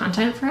audio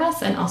content for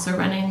us, and also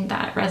running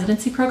that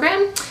residency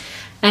program.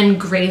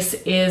 And Grace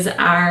is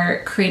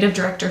our creative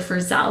director for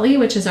Zali,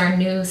 which is our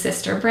new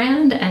sister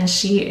brand, and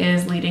she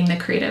is leading the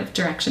creative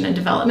direction and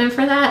development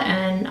for that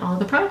and all of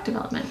the product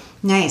development.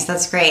 Nice,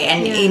 that's great.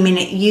 And I mean,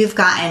 you've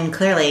gotten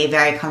clearly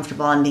very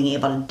comfortable in being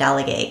able to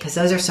delegate, because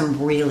those are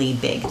some really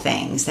big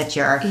things that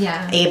you're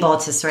able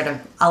to sort of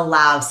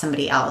allow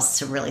somebody else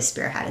to really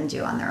spearhead and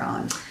do on their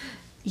own.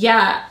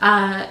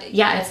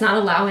 It's not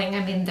allowing.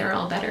 I mean, they're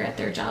all better at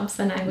their jobs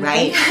than I would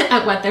be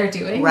at what they're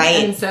doing.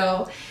 Right. And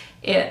so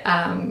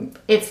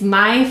it's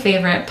my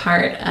favorite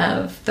part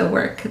of the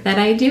work that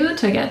I do,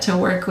 to get to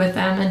work with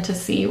them and to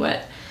see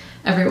what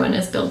everyone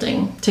is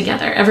building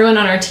together. Everyone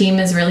on our team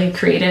is really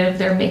creative.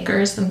 They're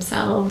makers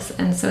themselves,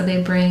 and so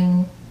they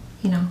bring,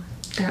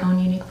 their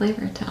own unique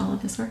flavor to all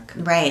of this work.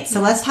 Right.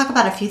 So let's talk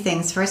about a few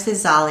things. First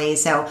is Zali.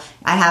 So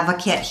I have a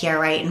kit here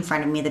right in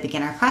front of me, the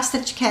beginner cross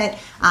stitch kit,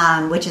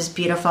 which is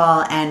beautiful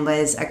and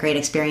was a great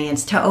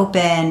experience to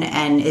open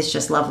and is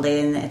just lovely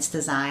in its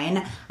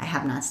design. I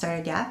have not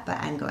started yet, but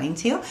I'm going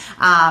to.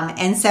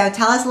 And so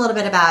tell us a little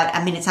bit about,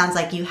 it sounds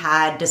like you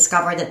had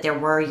discovered that there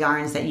were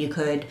yarns that you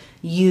could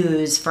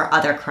use for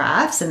other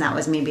crafts, and that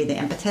was maybe the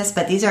impetus,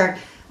 but these are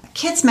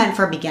kits meant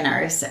for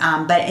beginners,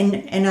 but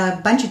in a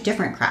bunch of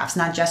different crafts,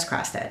 not just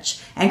cross stitch.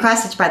 And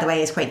cross stitch, by the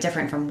way, is quite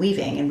different from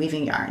weaving and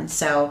weaving yarn.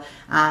 So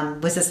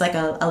was this like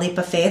a leap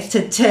of faith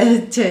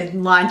to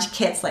launch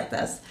kits like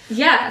this?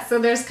 Yeah, so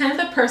there's kind of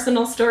the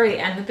personal story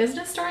and the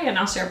business story, and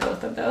I'll share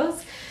both of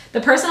those.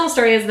 The personal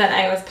story is that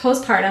I was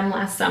postpartum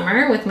last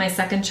summer with my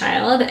second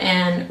child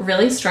and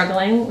really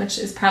struggling, which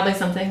is probably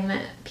something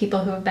that people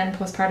who have been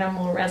postpartum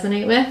will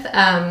resonate with.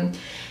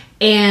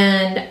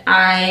 And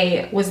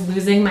I was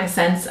losing my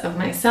sense of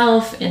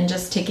myself in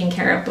just taking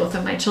care of both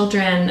of my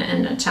children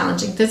and a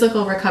challenging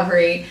physical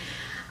recovery.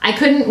 I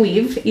couldn't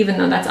weave, even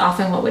though that's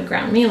often what would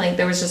ground me. Like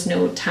there was just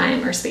no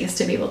time or space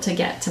to be able to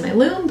get to my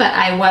loom, but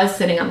I was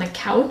sitting on the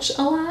couch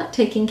a lot,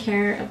 taking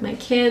care of my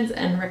kids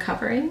and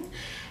recovering.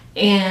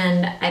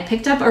 And I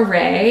picked up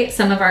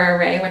some of our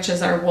array, which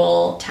is our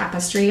wool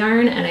tapestry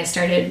yarn, and I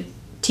started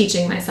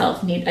teaching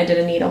myself. I did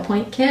a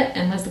needlepoint kit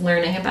and was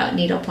learning about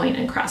needlepoint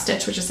and cross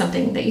stitch, which is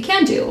something that you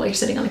can do while you're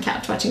sitting on the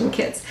couch watching the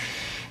kids.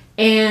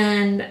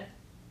 And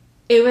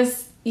it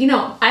was,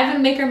 I've been a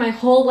maker my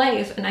whole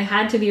life, and I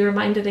had to be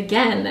reminded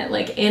again that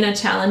like in a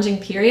challenging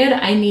period,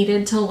 I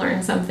needed to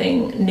learn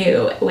something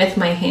new with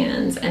my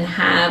hands and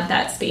have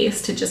that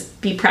space to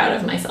just be proud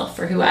of myself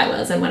for who I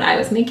was and what I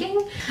was making.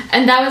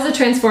 And that was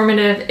a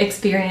transformative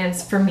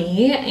experience for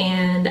me,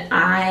 and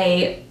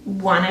I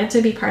wanted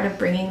to be part of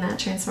bringing that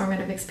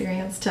transformative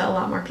experience to a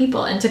lot more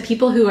people, and to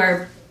people who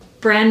are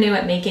brand new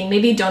at making,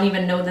 maybe don't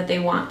even know that they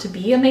want to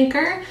be a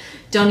maker,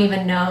 don't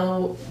even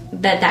know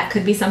that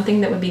could be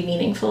something that would be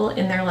meaningful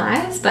in their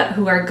lives, but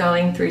who are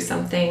going through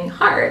something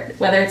hard,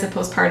 whether it's a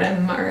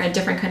postpartum or a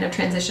different kind of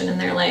transition in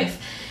their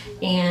life.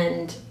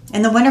 And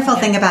the wonderful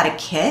thing about a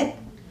kit,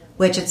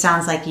 which it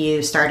sounds like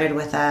you started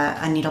with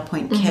a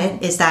needlepoint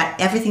kit, is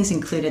that everything's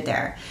included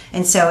there.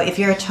 And so if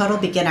you're a total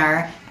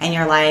beginner and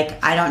you're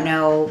like, I don't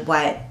know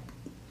what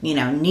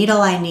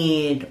needle I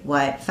need,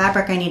 what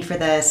fabric I need for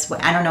this,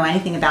 I don't know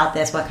anything about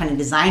this, what kind of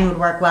design would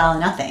work well,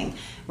 nothing,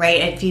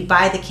 right? If you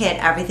buy the kit,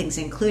 everything's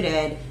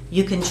included.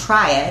 You can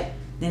try it.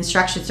 The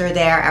instructions are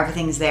there,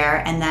 everything's there.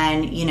 And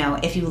then,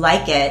 if you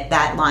like it,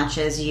 that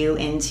launches you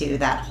into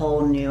that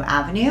whole new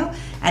avenue.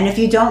 And if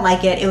you don't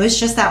like it, it was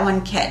just that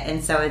one kit.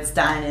 And so it's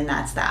done, and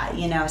that's that,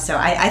 So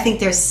I think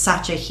there's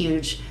such a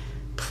huge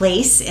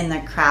place in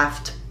the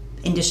craft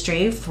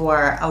industry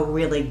for a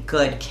really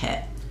good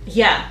kit.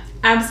 Yeah,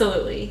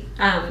 absolutely.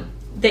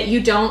 That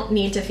you don't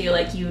need to feel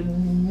like you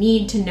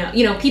need to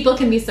know. People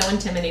can be so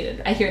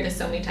intimidated. I hear this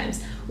so many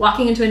times.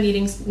 Walking into a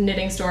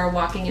knitting store,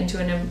 walking into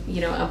an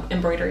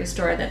embroidery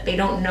store, that they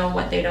don't know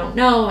what they don't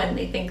know, and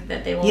they think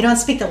that they will. You don't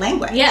speak the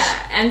language. Yeah,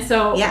 and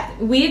so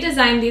we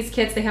designed these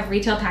kits. They have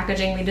retail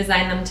packaging. We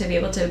designed them to be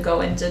able to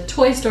go into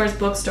toy stores,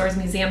 bookstores,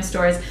 museum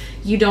stores.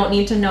 You don't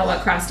need to know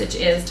what cross stitch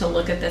is to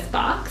look at this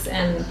box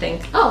and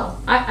think,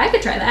 oh, I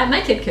could try that.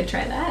 My kid could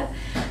try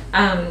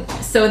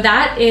that. So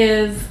that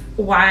is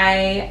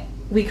why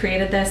we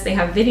created this. They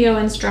have video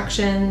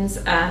instructions,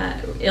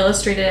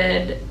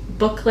 illustrated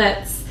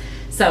booklets,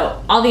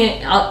 so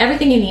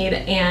everything you need,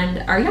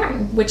 and our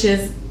yarn, which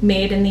is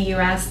made in the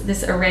U.S.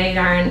 This array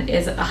yarn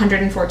is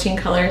 114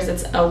 colors.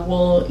 It's a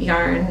wool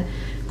yarn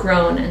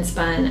grown and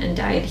spun and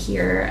dyed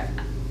here.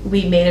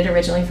 We made it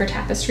originally for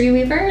tapestry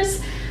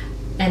weavers,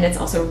 and it's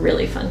also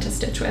really fun to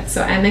stitch with.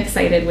 So I'm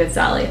excited with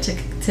Zali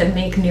to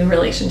make new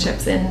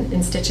relationships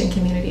in stitching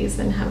communities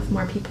and have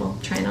more people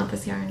trying out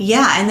this yarn.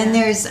 Yeah, and then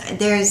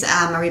there's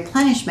a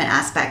replenishment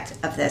aspect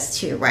of this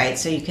too, right?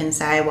 So you can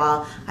say,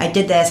 well, I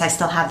did this, I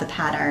still have the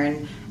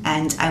pattern,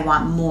 and I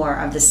want more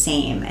of the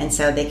same, and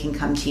so they can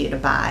come to you to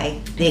buy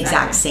the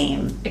exact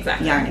same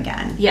yarn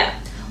again. Yeah.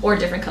 Or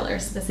different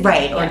colors. The same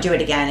right, or do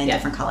it again in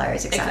different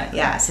colors. Exactly.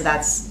 Yeah, so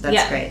that's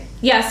great.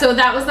 Yeah, so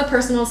that was the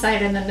personal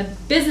side, and then the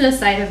business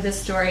side of this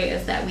story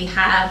is that we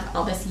have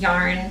all this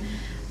yarn.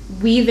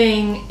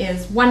 Weaving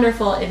is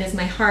wonderful. It is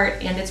my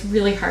heart, and it's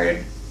really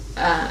hard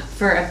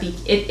for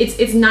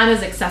it's not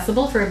as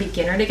accessible for a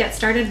beginner to get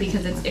started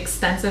because it's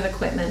expensive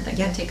equipment that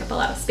can take up a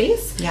lot of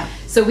space. Yeah.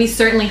 So we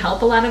certainly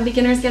help a lot of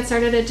beginners get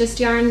started at just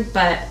yarn,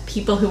 but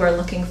people who are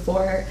looking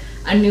for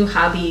a new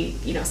hobby,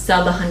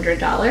 sub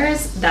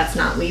 $100, that's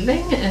not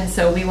weaving. And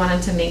so we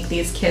wanted to make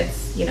these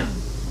kits,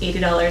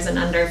 $80 and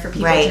under for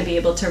people to be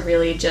able to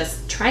really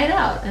just try it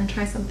out and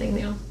try something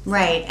new.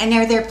 Right. And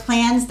are there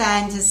plans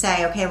then to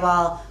say, okay,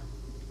 well,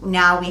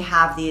 now we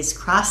have these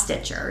cross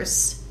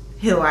stitchers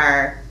who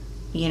are,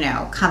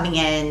 coming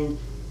in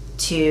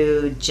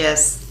to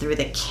just through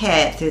the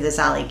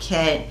Zali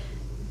kit.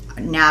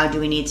 Now do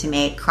we need to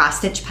make cross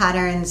stitch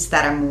patterns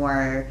that are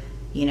more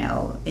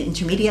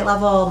intermediate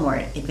level, more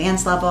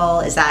advanced level?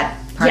 Is that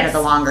part of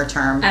the longer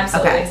term?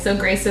 Absolutely. Okay. So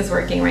Grace is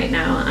working right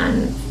now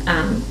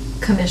on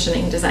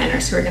commissioning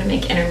designers who are going to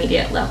make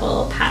intermediate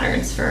level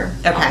patterns for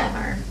all of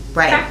our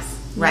crafts.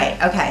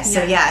 Right. Okay.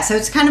 So so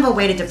it's kind of a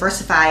way to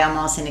diversify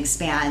almost and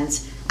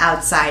expand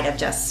outside of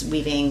just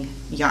weaving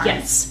yarns.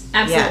 Yes,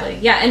 absolutely.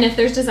 Yeah. And if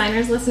there's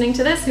designers listening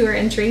to this who are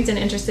intrigued and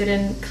interested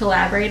in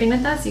collaborating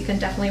with us, you can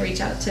definitely reach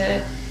out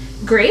to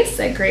Grace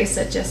at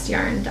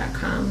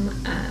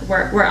grace@justyarn.com.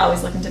 We're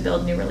always looking to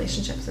build new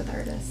relationships with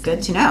artists.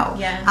 Good to know.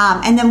 Yeah.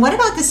 And then what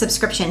about the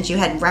subscriptions? You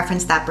had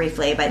referenced that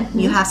briefly, but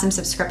you have some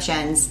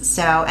subscriptions.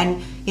 So,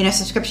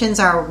 subscriptions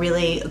are a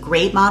really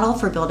great model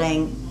for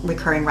building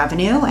recurring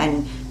revenue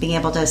and being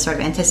able to sort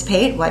of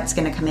anticipate what's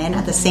going to come in.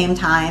 At the same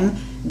time,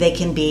 they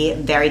can be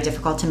very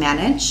difficult to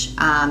manage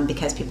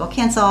because people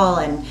cancel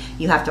and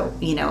you have to,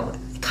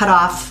 cut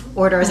off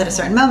orders at a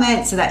certain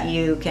moment so that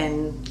you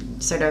can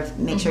sort of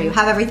make sure you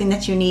have everything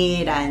that you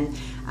need. And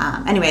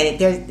anyway,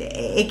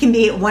 it can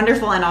be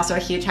wonderful and also a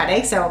huge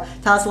headache. So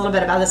tell us a little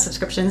bit about the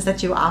subscriptions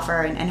that you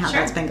offer and how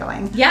that's been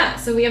going. Yeah,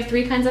 so we have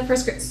 3 kinds of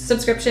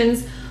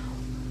subscriptions.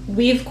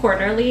 Weave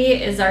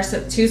Quarterly is our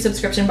two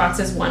subscription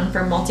boxes, one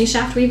for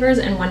multi-shaft weavers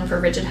and one for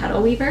rigid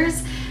heddle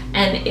weavers.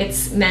 And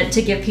it's meant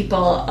to give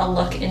people a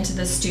look into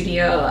the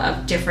studio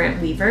of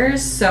different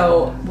weavers.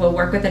 So we'll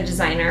work with a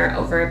designer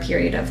over a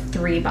period of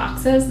 3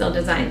 boxes. They'll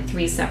design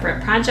 3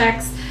 separate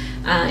projects.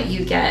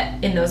 You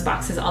get in those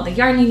boxes all the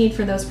yarn you need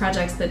for those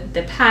projects,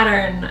 the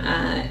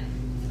pattern,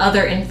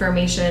 other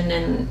information,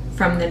 and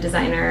from the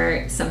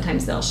designer.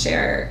 Sometimes they'll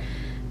share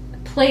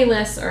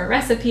playlists or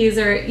recipes,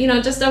 or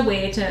just a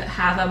way to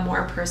have a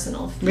more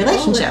personal feel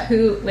relationship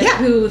with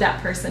who that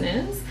person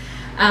is.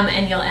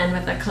 And you'll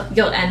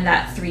end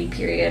that 3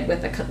 period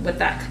with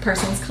that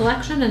person's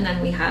collection, and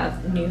then we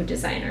have new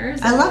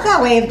designers. I love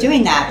that way of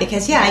doing that,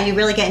 because you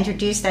really get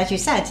introduced, as you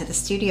said, to the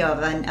studio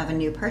of a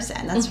new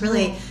person. That's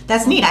really,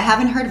 that's neat. I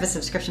haven't heard of a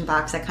subscription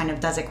box that kind of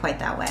does it quite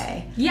that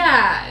way.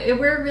 Yeah,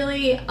 we're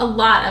really, a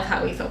lot of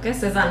how we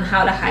focus is on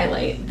how to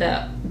highlight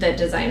the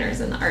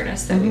designers and the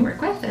artists that we work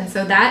with. And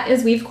so that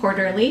is Weave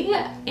Quarterly.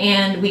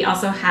 And we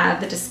also have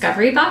the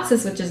Discovery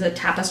Boxes, which is a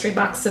tapestry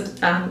box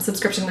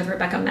subscription with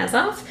Rebecca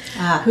Mezoff.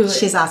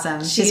 She's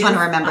awesome. She's one of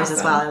our members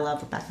as well. I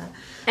love Rebecca.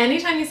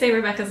 Anytime you say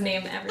Rebecca's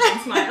name, everyone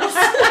smiles.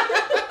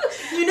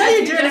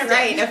 You're doing it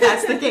right, if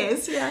that's the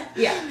case.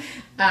 Yeah.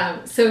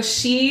 So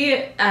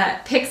she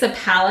picks a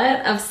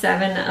palette of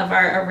 7 of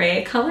our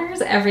array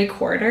colors every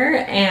quarter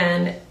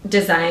and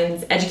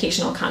designs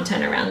educational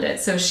content around it.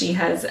 So she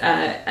has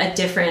a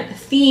different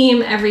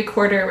theme every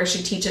quarter where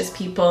she teaches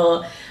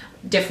people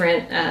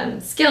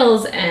different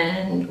skills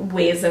and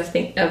ways of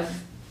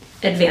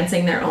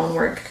advancing their own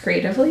work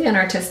creatively and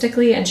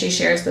artistically, and she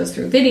shares those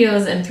through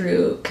videos and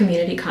through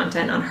community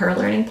content on her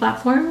learning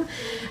platform.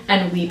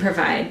 And we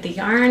provide the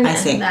yarn,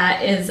 and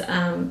that is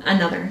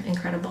another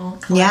incredible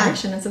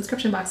collaboration and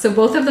subscription box. So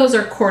both of those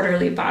are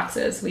quarterly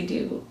boxes. We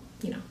do,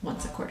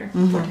 once a quarter,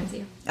 4 times a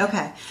year.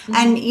 Okay.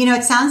 And,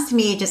 it sounds to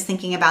me, just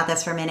thinking about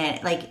this for a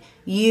minute, like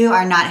you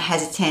are not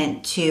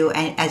hesitant to,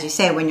 and as you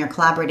say, when you're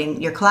collaborating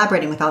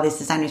with all these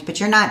designers, but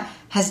you're not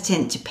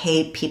hesitant to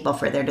pay people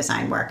for their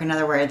design work. In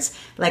other words,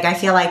 like I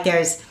feel like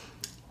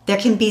there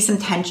can be some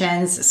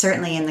tensions,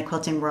 certainly in the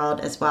quilting world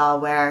as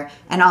well,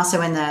 and also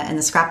in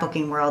the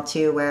scrapbooking world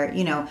too, where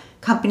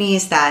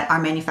companies that are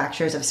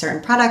manufacturers of a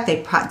certain product,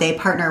 they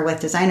partner with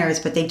designers,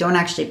 but they don't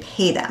actually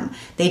pay them.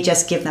 They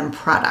just give them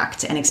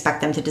product and expect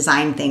them to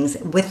design things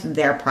with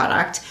their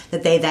product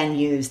that they then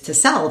use to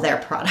sell their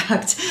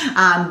product.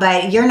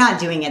 But you're not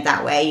doing it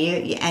that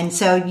way. And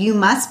so you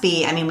must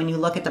be. I mean, when you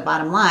look at the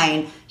bottom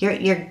line,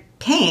 you're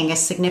paying a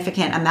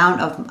significant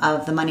amount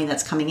of the money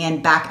that's coming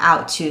in back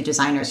out to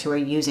designers who are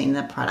using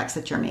the products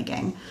that you're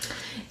making.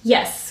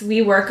 Yes,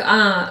 we work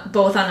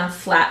both on a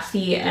flat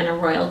fee and a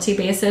royalty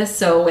basis.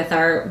 So with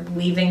our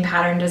weaving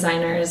pattern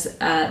designers,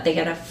 they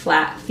get a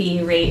flat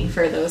fee rate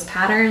for those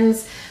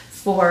patterns.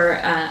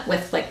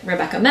 With like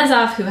Rebecca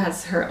Mezoff, who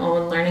has her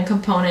own learning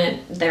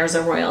component, there's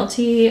a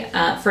royalty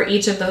for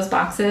each of those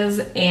boxes.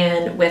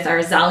 And with our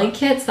Zali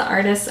kits, the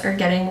artists are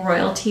getting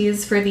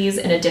royalties for these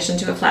in addition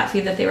to a flat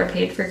fee that they were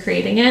paid for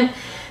creating it.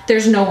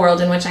 There's no world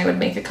in which I would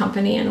make a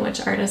company in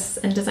which artists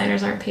and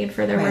designers aren't paid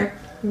for their work.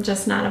 I'm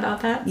just not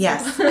about that.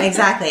 Yes,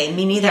 exactly.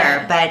 Me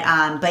neither.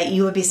 But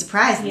you would be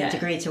surprised the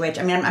degree to which,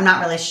 I mean, I'm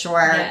not really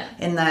sure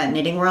in the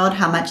knitting world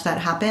how much that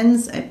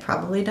happens. It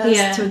probably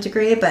does to a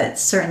degree, but it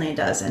certainly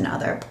does in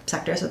other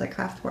sectors of the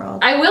craft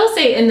world. I will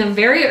say in the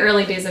very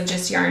early days of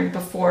Just Yarn,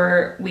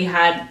 before we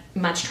had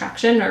much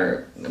traction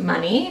or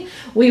money,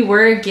 we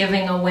were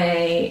giving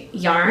away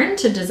yarn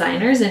to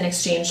designers in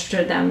exchange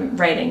for them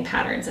writing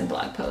patterns and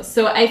blog posts.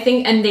 So I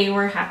think, and they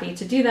were happy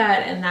to do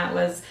that, and that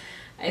was,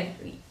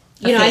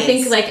 I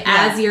think like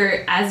as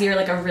you're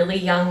like a really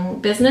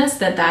young business,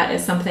 that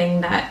is something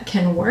that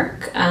can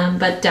work,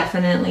 but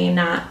definitely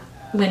not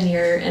when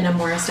you're in a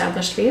more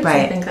established phase.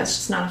 I think that's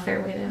just not a fair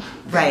way to.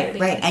 Right.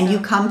 And you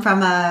come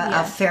from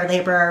a fair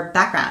labor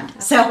background,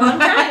 so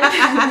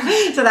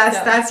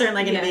that's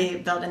certainly going to be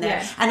built in there.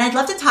 Yeah. And I'd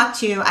love to talk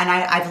to you. And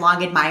I've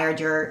long admired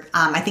your.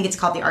 I think it's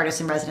called the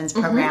Artist in Residence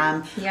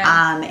program,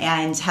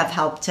 and have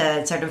helped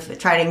to sort of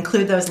try to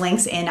include those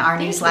links in our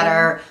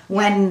newsletter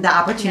when the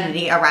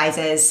opportunity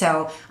arises.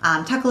 So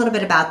talk a little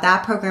bit about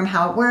that program,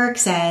 how it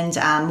works,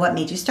 and what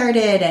made you start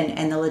it,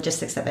 and the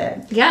logistics of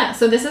it. Yeah.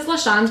 So this is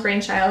LaShawn's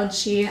brainchild.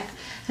 She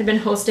had been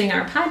hosting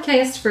our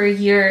podcast for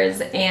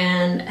years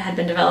and had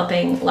been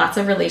developing lots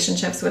of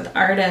relationships with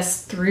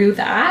artists through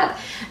that,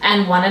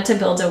 and wanted to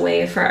build a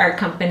way for our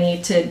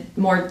company to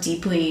more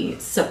deeply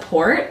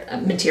support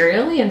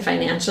materially and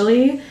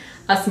financially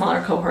a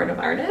smaller cohort of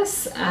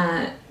artists.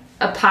 A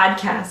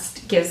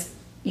podcast gives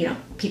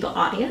people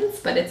audience,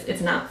 but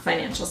it's not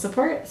financial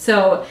support.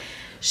 So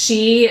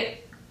she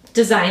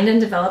designed and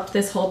developed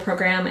this whole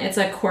program. It's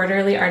a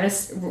quarterly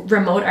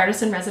remote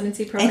artist in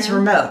residency program. It's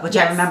remote, which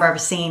I remember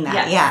seeing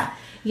that.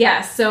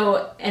 Yeah.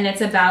 So, and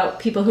it's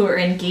about people who are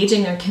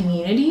engaging their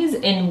communities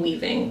in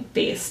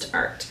weaving-based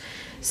art.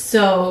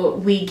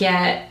 So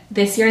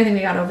this year I think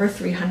we got over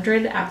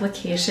 300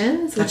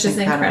 applications, which is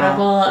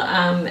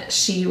incredible.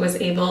 She was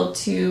able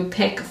to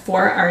pick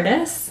 4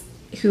 artists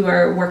who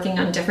are working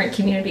on different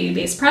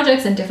community-based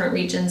projects in different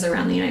regions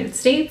around the United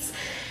States.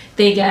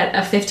 They get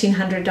a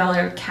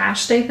 $1,500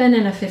 cash stipend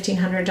and a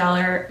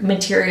 $1,500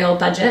 material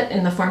budget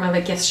in the form of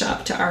a gift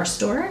shop to our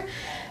store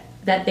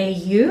that they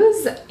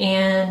use.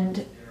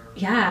 And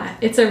yeah,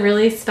 it's a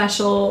really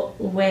special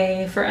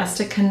way for us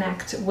to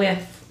connect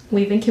with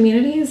weaving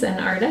communities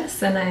and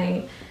artists. And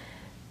I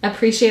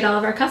appreciate all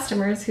of our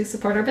customers who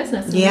support our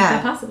business and make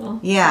that possible.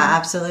 Yeah,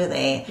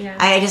 absolutely. Yeah.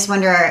 I just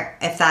wonder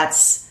if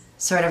that's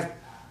sort of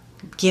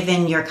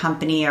given your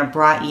company or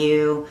brought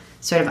you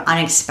sort of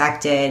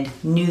unexpected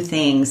new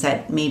things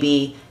that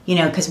maybe,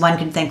 because one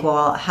could think,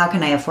 well, how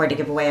can I afford to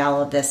give away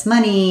all of this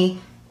money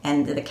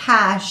and the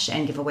cash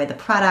and give away the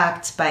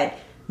product? But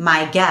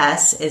my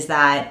guess is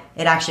that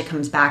it actually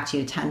comes back to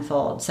you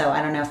tenfold. So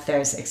I don't know if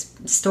there's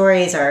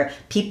stories or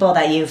people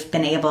that you've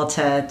been able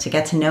to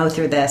get to know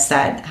through this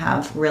that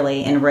have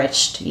really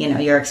enriched,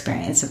 your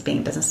experience of being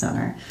a business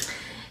owner.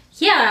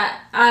 Yeah.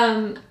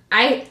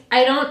 I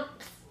don't,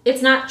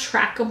 it's not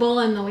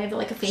trackable in the way that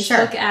like a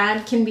Facebook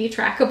ad can be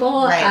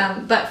trackable.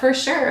 Right. But for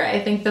sure, I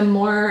think the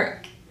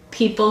more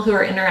people who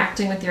are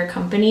interacting with your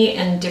company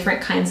in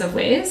different kinds of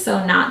ways,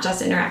 so not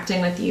just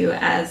interacting with you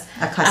as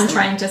a customer. I'm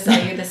trying to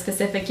sell you this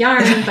specific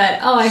yarn,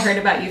 but I heard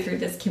about you through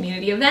this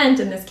community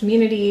event, and this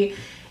community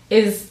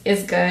is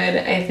good.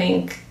 I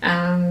think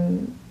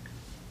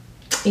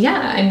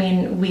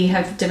we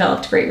have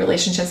developed great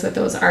relationships with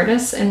those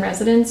artists and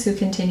residents who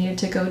continue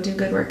to go do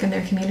good work in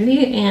their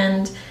community,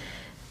 and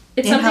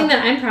it's something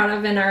that I'm proud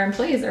of and our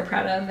employees are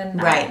proud of, and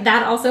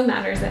that also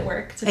matters at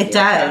work to be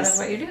proud of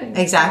what you're doing.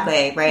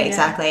 Exactly, right,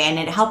 exactly. And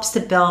it helps to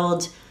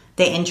build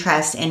the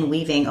interest in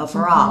weaving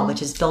overall,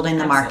 which is building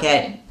the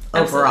market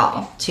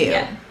overall too.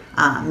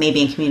 Yeah.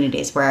 Maybe in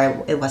communities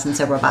where it wasn't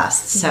so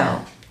robust.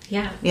 So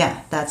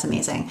yeah, that's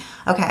amazing.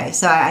 Okay,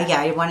 so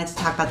I wanted to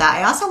talk about that.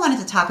 I also wanted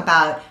to talk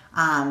about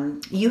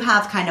you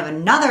have kind of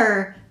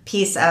another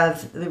piece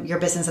of your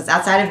business that's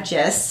outside of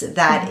GIST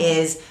that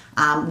is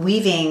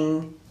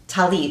weaving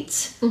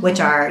talit,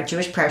 which are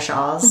Jewish prayer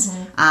shawls.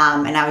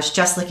 And I was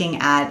just looking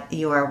at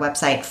your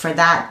website for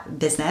that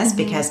business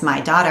because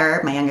my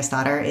youngest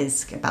daughter,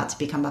 is about to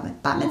become a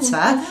bat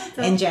mitzvah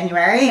in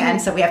January.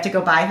 And so we have to go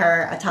buy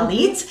her a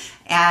talit.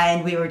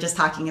 And we were just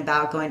talking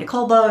about going to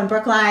Colbo in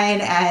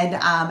Brookline.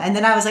 And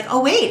then I was like,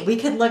 oh, wait, we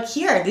could look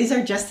here. These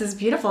are just as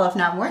beautiful, if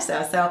not more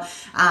so.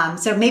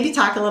 So maybe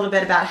talk a little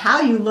bit about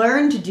how you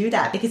learned to do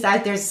that, because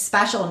there's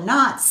special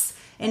knots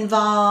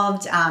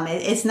involved.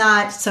 It's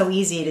not so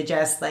easy to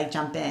just like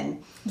jump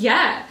in.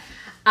 Yeah.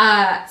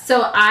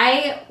 So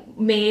I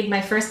made my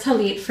first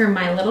talit for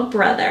my little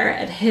brother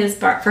at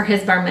for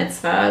his bar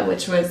mitzvah,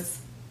 which was,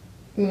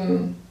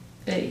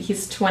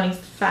 he's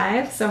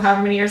 25. So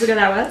however many years ago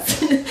that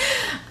was.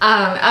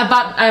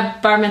 A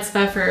bar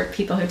mitzvah, for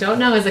people who don't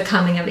know, is a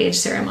coming of age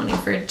ceremony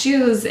for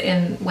Jews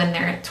when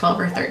they're 12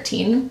 or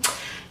 13.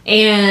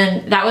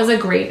 And that was a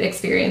great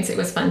experience. It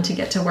was fun to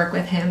get to work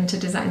with him to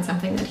design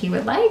something that he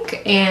would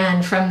like.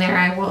 And from there,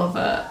 I wove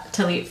a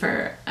talit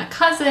for a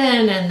cousin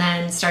and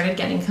then started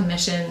getting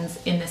commissions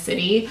in the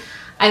city.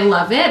 I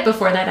love it.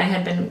 Before that, I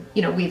had been,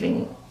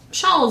 weaving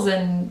shawls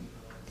and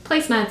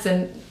placemats,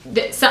 and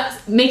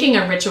making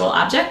a ritual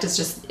object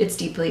it's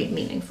deeply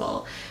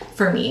meaningful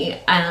for me.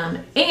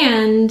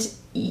 And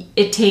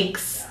it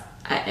takes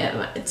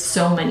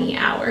so many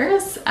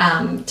hours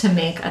to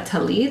make a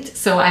talit.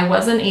 So I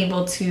wasn't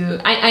able to,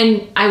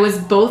 I was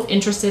both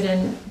interested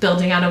in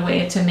building out a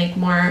way to make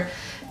more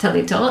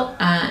talitot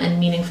and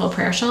meaningful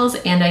prayer shawls,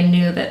 and I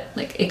knew that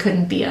it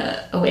couldn't be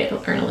a way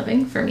to earn a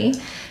living for me,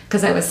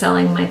 because I was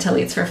selling my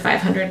talits for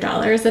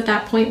 $500 at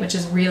that point, which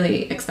is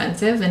really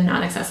expensive and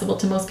not accessible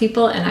to most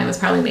people, and I was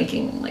probably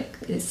making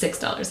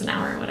 $6 an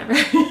hour or whatever.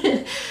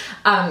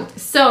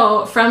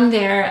 So from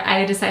there,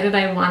 I decided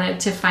I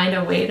wanted to find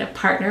a way to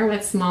partner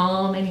with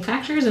small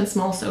manufacturers and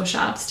small sew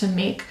shops to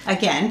make...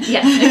 Again. Yeah,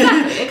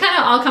 exactly. It kind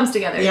of all comes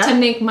together to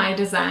make my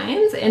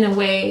designs in a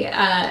way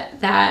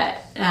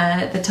that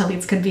the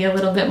talits could be a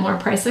little bit more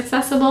price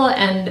accessible,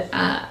 and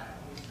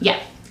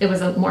it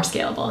was more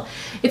scalable.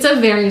 It's a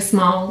very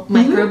small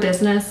micro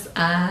business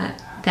that,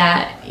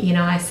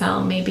 I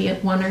sell maybe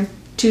 1 or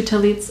 2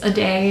 talits a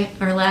day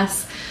or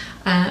less.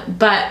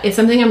 But it's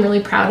something I'm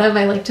really proud of.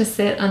 I like to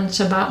sit on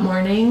Shabbat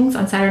mornings,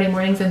 on Saturday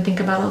mornings, and think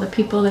about all the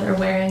people that are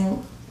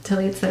wearing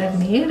talits that I've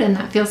made, and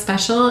that feels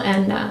special.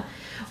 And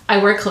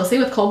I work closely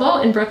with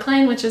Colbo in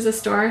Brookline, which is a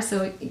store.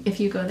 So if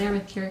you go there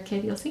with your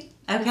kid, you'll see.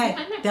 Okay,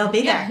 they'll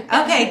be there.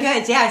 Okay,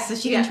 good. Yeah, so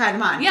she can try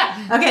them on.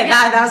 Yeah. Okay,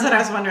 that was what I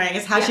was wondering,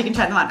 is how she can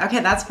try them on.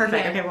 Okay, that's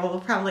perfect. Okay, well, we'll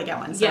probably get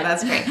one, so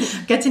that's great.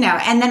 Good to know.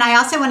 And then I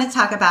also want to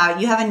talk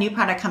about, you have a new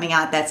product coming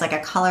out that's like a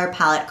color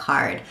palette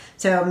card.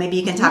 So maybe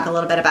you can talk a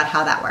little bit about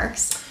how that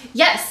works.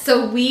 Yes,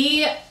 so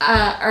we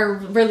are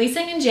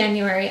releasing in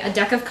January a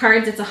deck of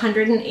cards. It's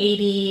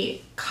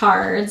 180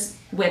 cards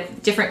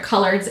with different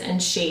colors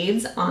and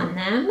shades on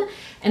them.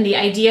 And the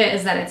idea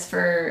is that it's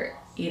for,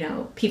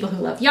 people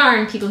who love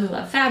yarn, people who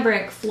love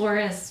fabric,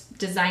 florists,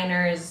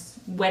 designers,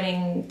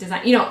 wedding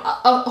design,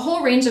 a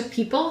whole range of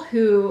people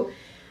who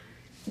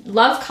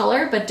love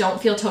color but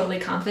don't feel totally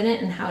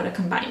confident in how to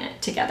combine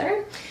it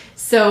together.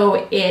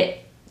 So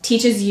it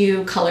teaches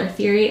you color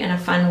theory in a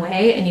fun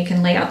way, and you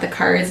can lay out the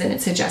cards and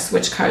it suggests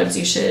which cards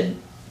you should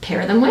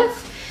pair them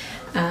with.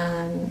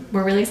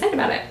 We're really excited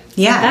about it.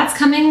 Yeah. So that's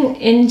coming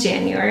in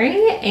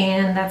January,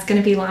 and that's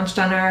going to be launched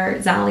on our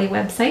Zali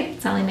website,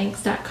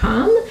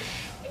 zalimakes.com,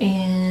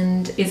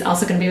 and is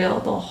also going to be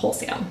available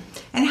wholesale.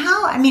 And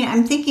how, I mean,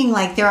 I'm thinking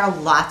like there are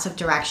lots of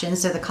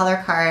directions. So the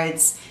color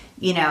cards,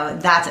 you know,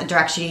 that's a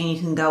direction you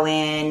can go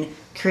in.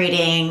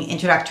 Creating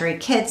introductory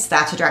kits,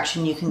 that's a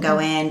direction you can go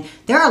in.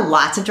 There are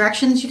lots of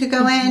directions you could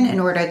go in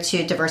order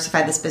to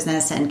diversify this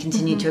business and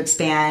continue to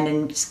expand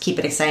and just keep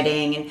it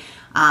exciting.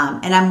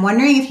 And I'm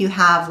wondering if you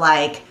have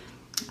like,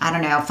 I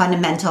don't know,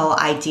 fundamental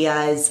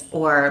ideas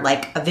or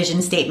like a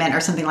vision statement or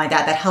something like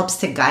that that helps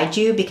to guide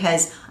you,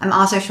 because I'm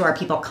also sure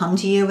people come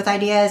to you with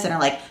ideas and are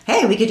like,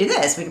 hey, we could do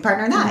this, we could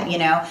partner in that, you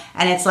know?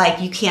 And it's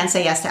like, you can't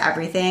say yes to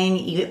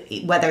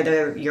everything, whether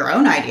they're your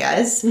own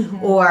ideas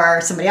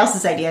or somebody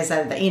else's ideas,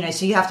 that, you know,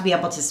 so you have to be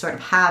able to sort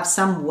of have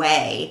some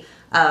way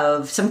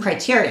of some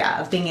criteria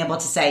of being able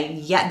to say,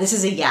 yeah, this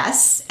is a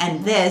yes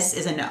and this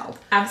is a no.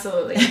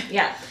 Absolutely.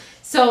 Yeah.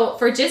 So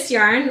for Just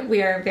Yarn,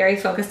 we are very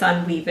focused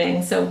on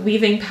weaving. So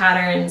weaving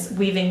patterns,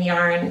 weaving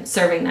yarn,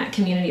 serving that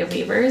community of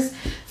weavers.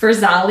 For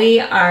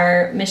Zali,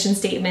 our mission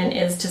statement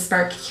is to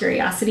spark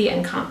curiosity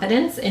and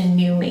confidence in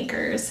new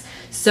makers.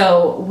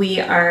 So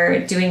we are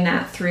doing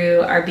that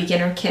through our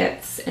beginner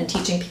kits and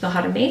teaching people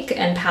how to make,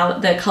 and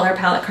the color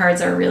palette cards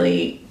are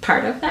really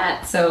part of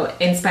that. So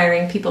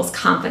inspiring people's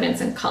confidence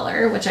in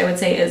color, which I would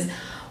say is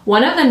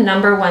one of the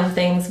number one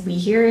things we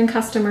hear in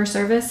customer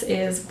service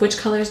is, which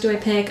colors do I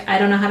pick? I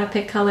don't know how to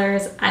pick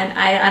colors.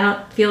 I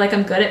don't feel like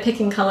I'm good at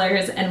picking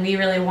colors. And we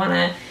really want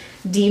to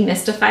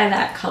demystify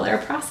that color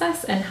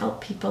process and help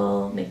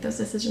people make those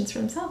decisions for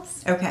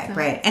themselves. Okay, so,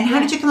 great. And how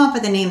did you come up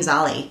with the name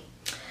Zali?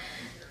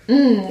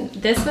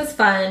 This was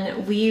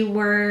fun. We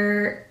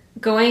were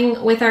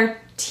going with our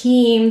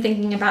team,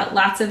 thinking about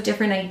lots of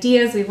different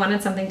ideas. We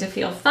wanted something to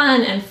feel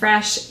fun and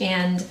fresh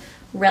and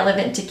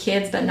relevant to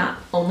kids, but not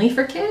only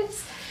for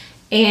kids.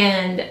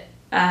 And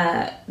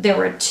there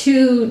were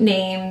two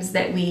names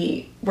that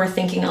we were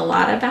thinking a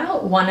lot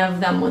about. One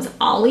of them was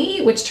Ollie,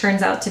 which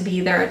turns out to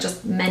be, there are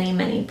just many,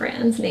 many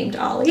brands named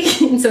Ollie.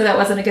 And so that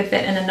wasn't a good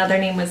fit. And another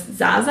name was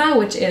Zaza,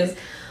 which is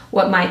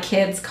what my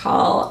kids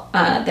call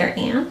their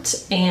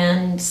aunt.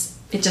 And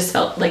it just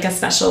felt like a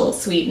special,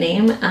 sweet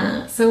name.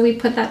 So we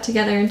put that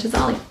together into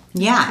Zali.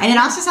 Yeah, and it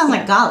also sounds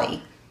like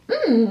golly.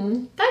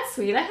 That's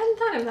sweet. I hadn't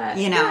thought of that.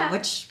 You know, yeah.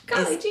 which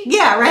golly is, gee.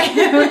 yeah,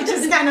 right. Which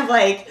is kind of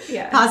like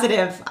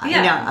positive, Yeah.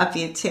 you know,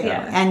 upbeat too,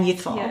 and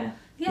youthful.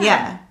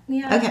 Yeah.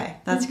 Okay,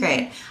 that's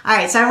great. All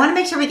right, so I want to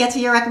make sure we get to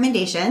your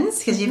recommendations,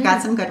 because you've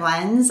got some good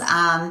ones.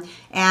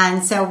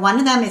 And so one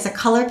of them is a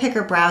color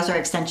picker browser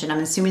extension. I'm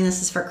assuming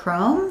this is for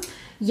Chrome.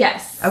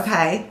 Yes.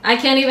 Okay. I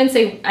can't even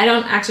say, I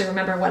don't actually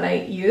remember what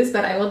I use,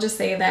 but I will just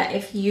say that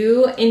if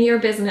you in your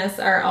business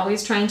are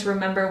always trying to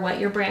remember what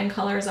your brand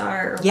colors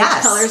are, or which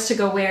colors to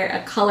go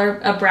where,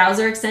 a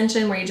browser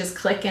extension where you just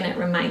click and it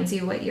reminds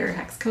you what your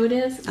hex code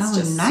is. It's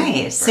just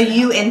nice. So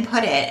you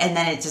input it and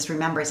then it just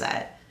remembers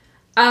it.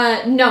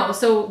 No.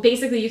 So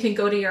basically you can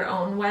go to your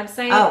own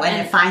website. Oh, and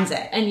it finds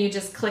it. And you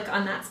just click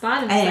on that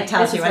spot and, it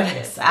tells you what it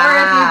is. Or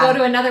if you go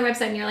to another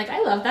website and you're like,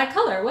 I love that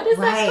color. What is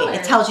that color?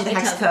 It tells you the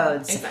hex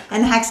codes. Exactly.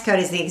 And the hex code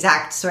is the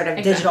exact sort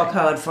of digital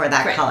code for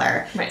that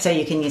color. Right. So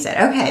you can use it.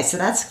 Okay, so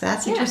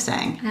that's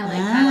interesting. I like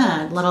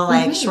that. Little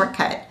like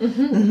shortcut.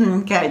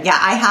 Good. Yeah,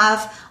 I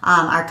have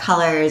our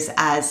colors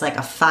as like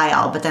a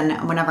file, but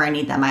then whenever I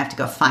need them, I have to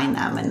go find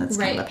them, and that's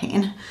kind of a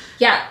pain.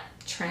 Yeah.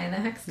 Try the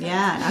hex code.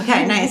 Yeah.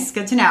 Okay. Nice.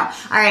 Good to know.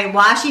 All right.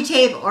 Washi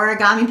tape,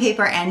 origami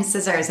paper, and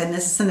scissors. And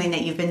this is something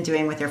that you've been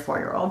doing with your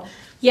 4-year-old.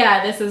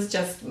 Yeah. This is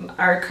just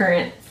our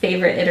current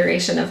favorite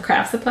iteration of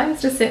craft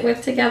supplies to sit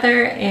with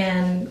together.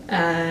 And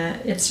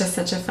it's just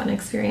such a fun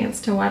experience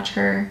to watch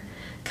her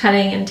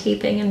cutting and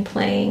taping and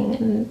playing,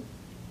 and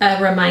a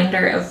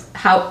reminder of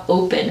how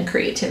open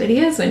creativity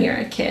is when you're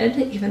a kid,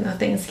 even though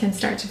things can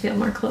start to feel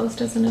more closed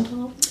as an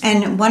adult.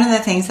 And one of the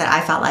things that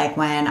I felt like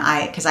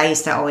because I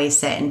used to always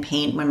sit and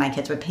paint when my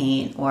kids would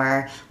paint,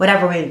 or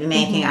whatever we'd be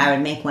making, I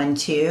would make one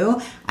too.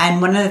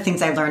 And one of the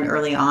things I learned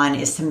early on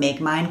is to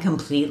make mine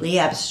completely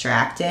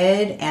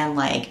abstracted and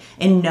like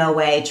in no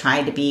way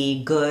try to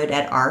be good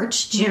at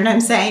art. Do you know what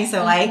I'm saying?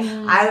 So like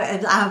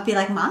I would be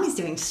like, Mommy's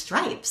doing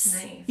stripes.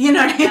 Nice. You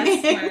know what I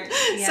mean? Smart.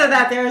 Yeah. So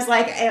that there was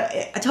like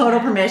a total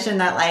permission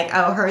that like,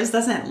 oh, hers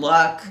doesn't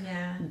look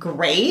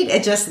great.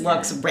 It just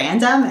looks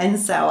random. And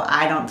so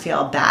I don't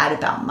feel bad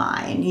about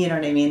mine. You know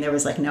what I mean? There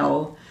was like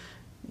no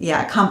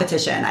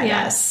competition, I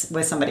guess,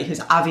 with somebody who's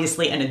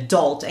obviously an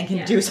adult and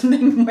can do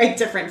something way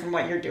different from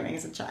what you're doing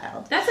as a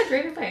child. That's a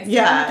great advice.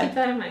 Yeah. Keep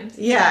that in mind.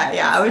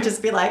 Yeah. I would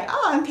just be like,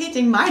 oh, I'm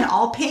painting mine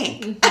all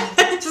pink.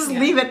 Just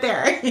leave it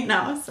there,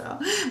 so,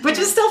 which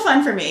is still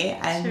fun for me.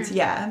 And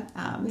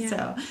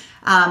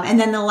and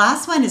then the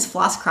last one is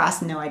Floss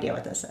Cross. No idea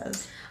what this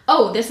is.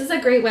 Oh, this is a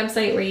great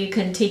website where you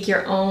can take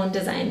your own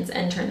designs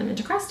and turn them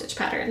into cross-stitch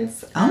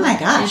patterns. Oh my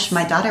gosh,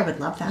 my daughter would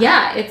love that.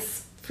 Yeah,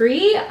 it's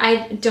free.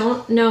 I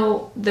don't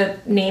know the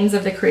names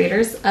of the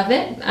creators of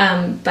it,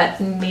 but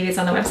maybe it's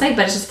on the website,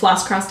 but it's just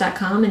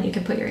flosscross.com, and you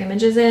can put your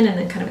images in and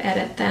then kind of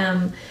edit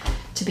them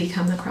to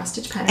become the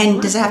cross-stitch pattern.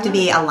 And does it have to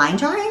be a line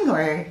drawing,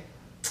 or?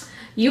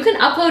 You can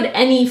upload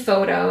any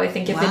photo. I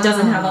think if it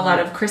doesn't have a lot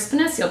of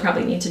crispness, you'll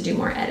probably need to do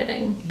more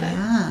editing. But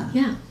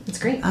yeah, it's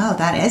great. Oh,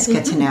 that is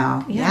good to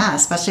know. Yeah,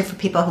 especially for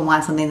people who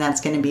want something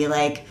that's going to be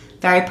like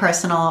very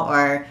personal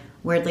or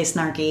weirdly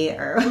snarky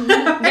or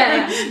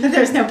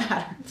there's no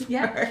pattern.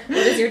 What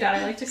does your daughter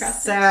like to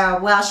cross stitch? So,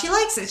 well,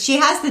 she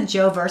has the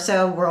Joe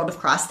Verso World of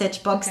Cross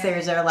Stitch books. Okay.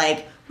 Those are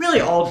like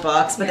really old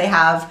books, but they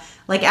have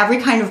like every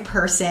kind of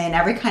person,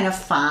 every kind of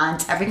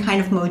font, every kind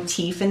of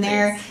motif in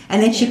there.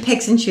 And then she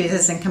picks and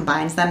chooses and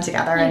combines them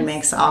together and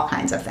makes all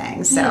kinds of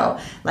things. So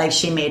like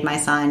she made my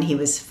son, he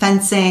was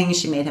fencing.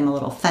 She made him a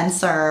little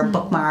fencer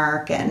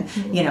bookmark. And,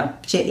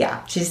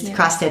 she's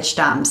cross-stitched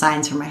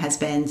signs for my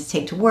husband to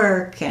take to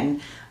work.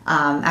 And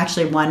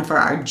actually one for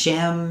our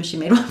gym. She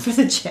made one for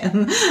the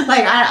gym.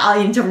 Like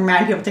I'll need to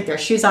remind people to take their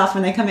shoes off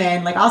when they come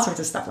in, like all sorts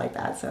of stuff like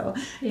that. So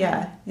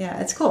yeah,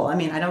 it's cool. I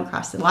mean, I don't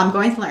cross stitch. Well, I'm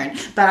going to learn,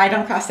 but I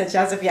don't cross stitch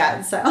as of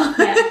yet. So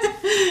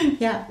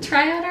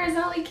try out our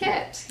Zolly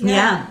kit.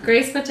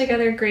 Grace put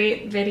together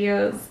great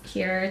videos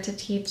here to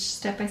teach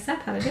step by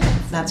step how to do it. So.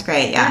 That's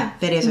great.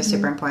 Videos are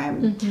super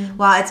important.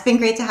 Well, it's been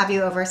great to have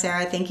you over,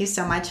 Sarah. Thank you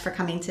so much for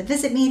coming to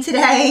visit me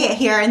today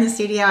here in the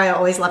studio. I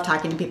always love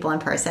talking to people in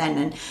person,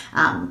 and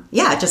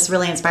just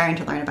really inspiring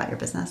to learn about your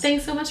business.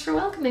 Thanks so much for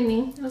welcoming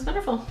me. It was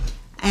wonderful.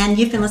 And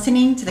you've been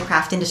listening to the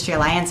Craft Industry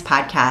Alliance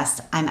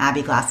podcast. I'm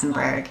Abby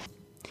Glassenberg.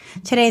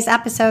 Today's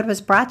episode was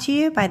brought to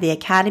you by the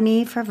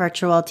Academy for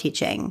Virtual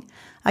Teaching,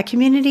 a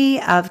community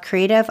of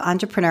creative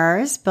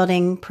entrepreneurs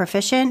building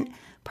proficient,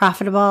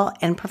 profitable,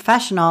 and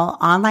professional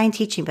online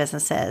teaching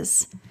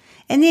businesses.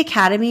 In the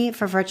Academy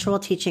for Virtual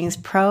Teaching's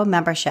Pro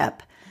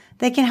membership,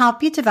 they can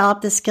help you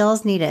develop the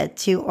skills needed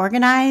to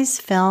organize,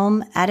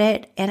 film,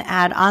 edit, and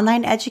add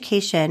online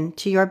education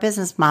to your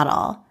business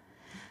model.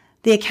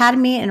 The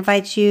Academy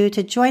invites you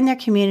to join their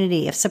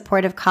community of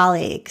supportive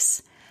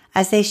colleagues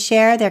as they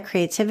share their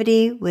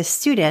creativity with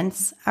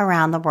students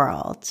around the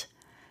world.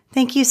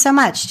 Thank you so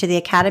much to the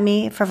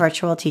Academy for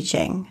Virtual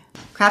Teaching.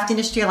 Craft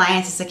Industry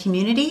Alliance is a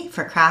community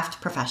for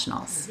craft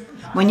professionals.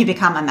 When you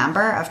become a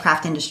member of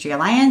Craft Industry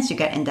Alliance, you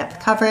get in-depth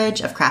coverage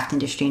of craft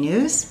industry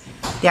news,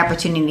 the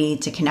opportunity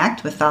to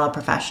connect with fellow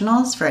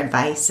professionals for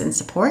advice and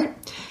support,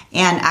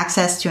 and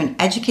access to an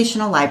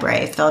educational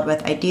library filled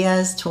with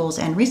ideas, tools,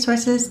 and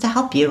resources to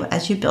help you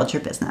as you build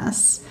your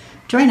business.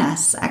 Join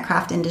us at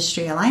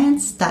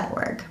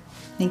craftindustryalliance.org.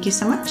 Thank you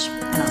so much,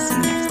 and I'll see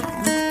you next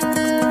time.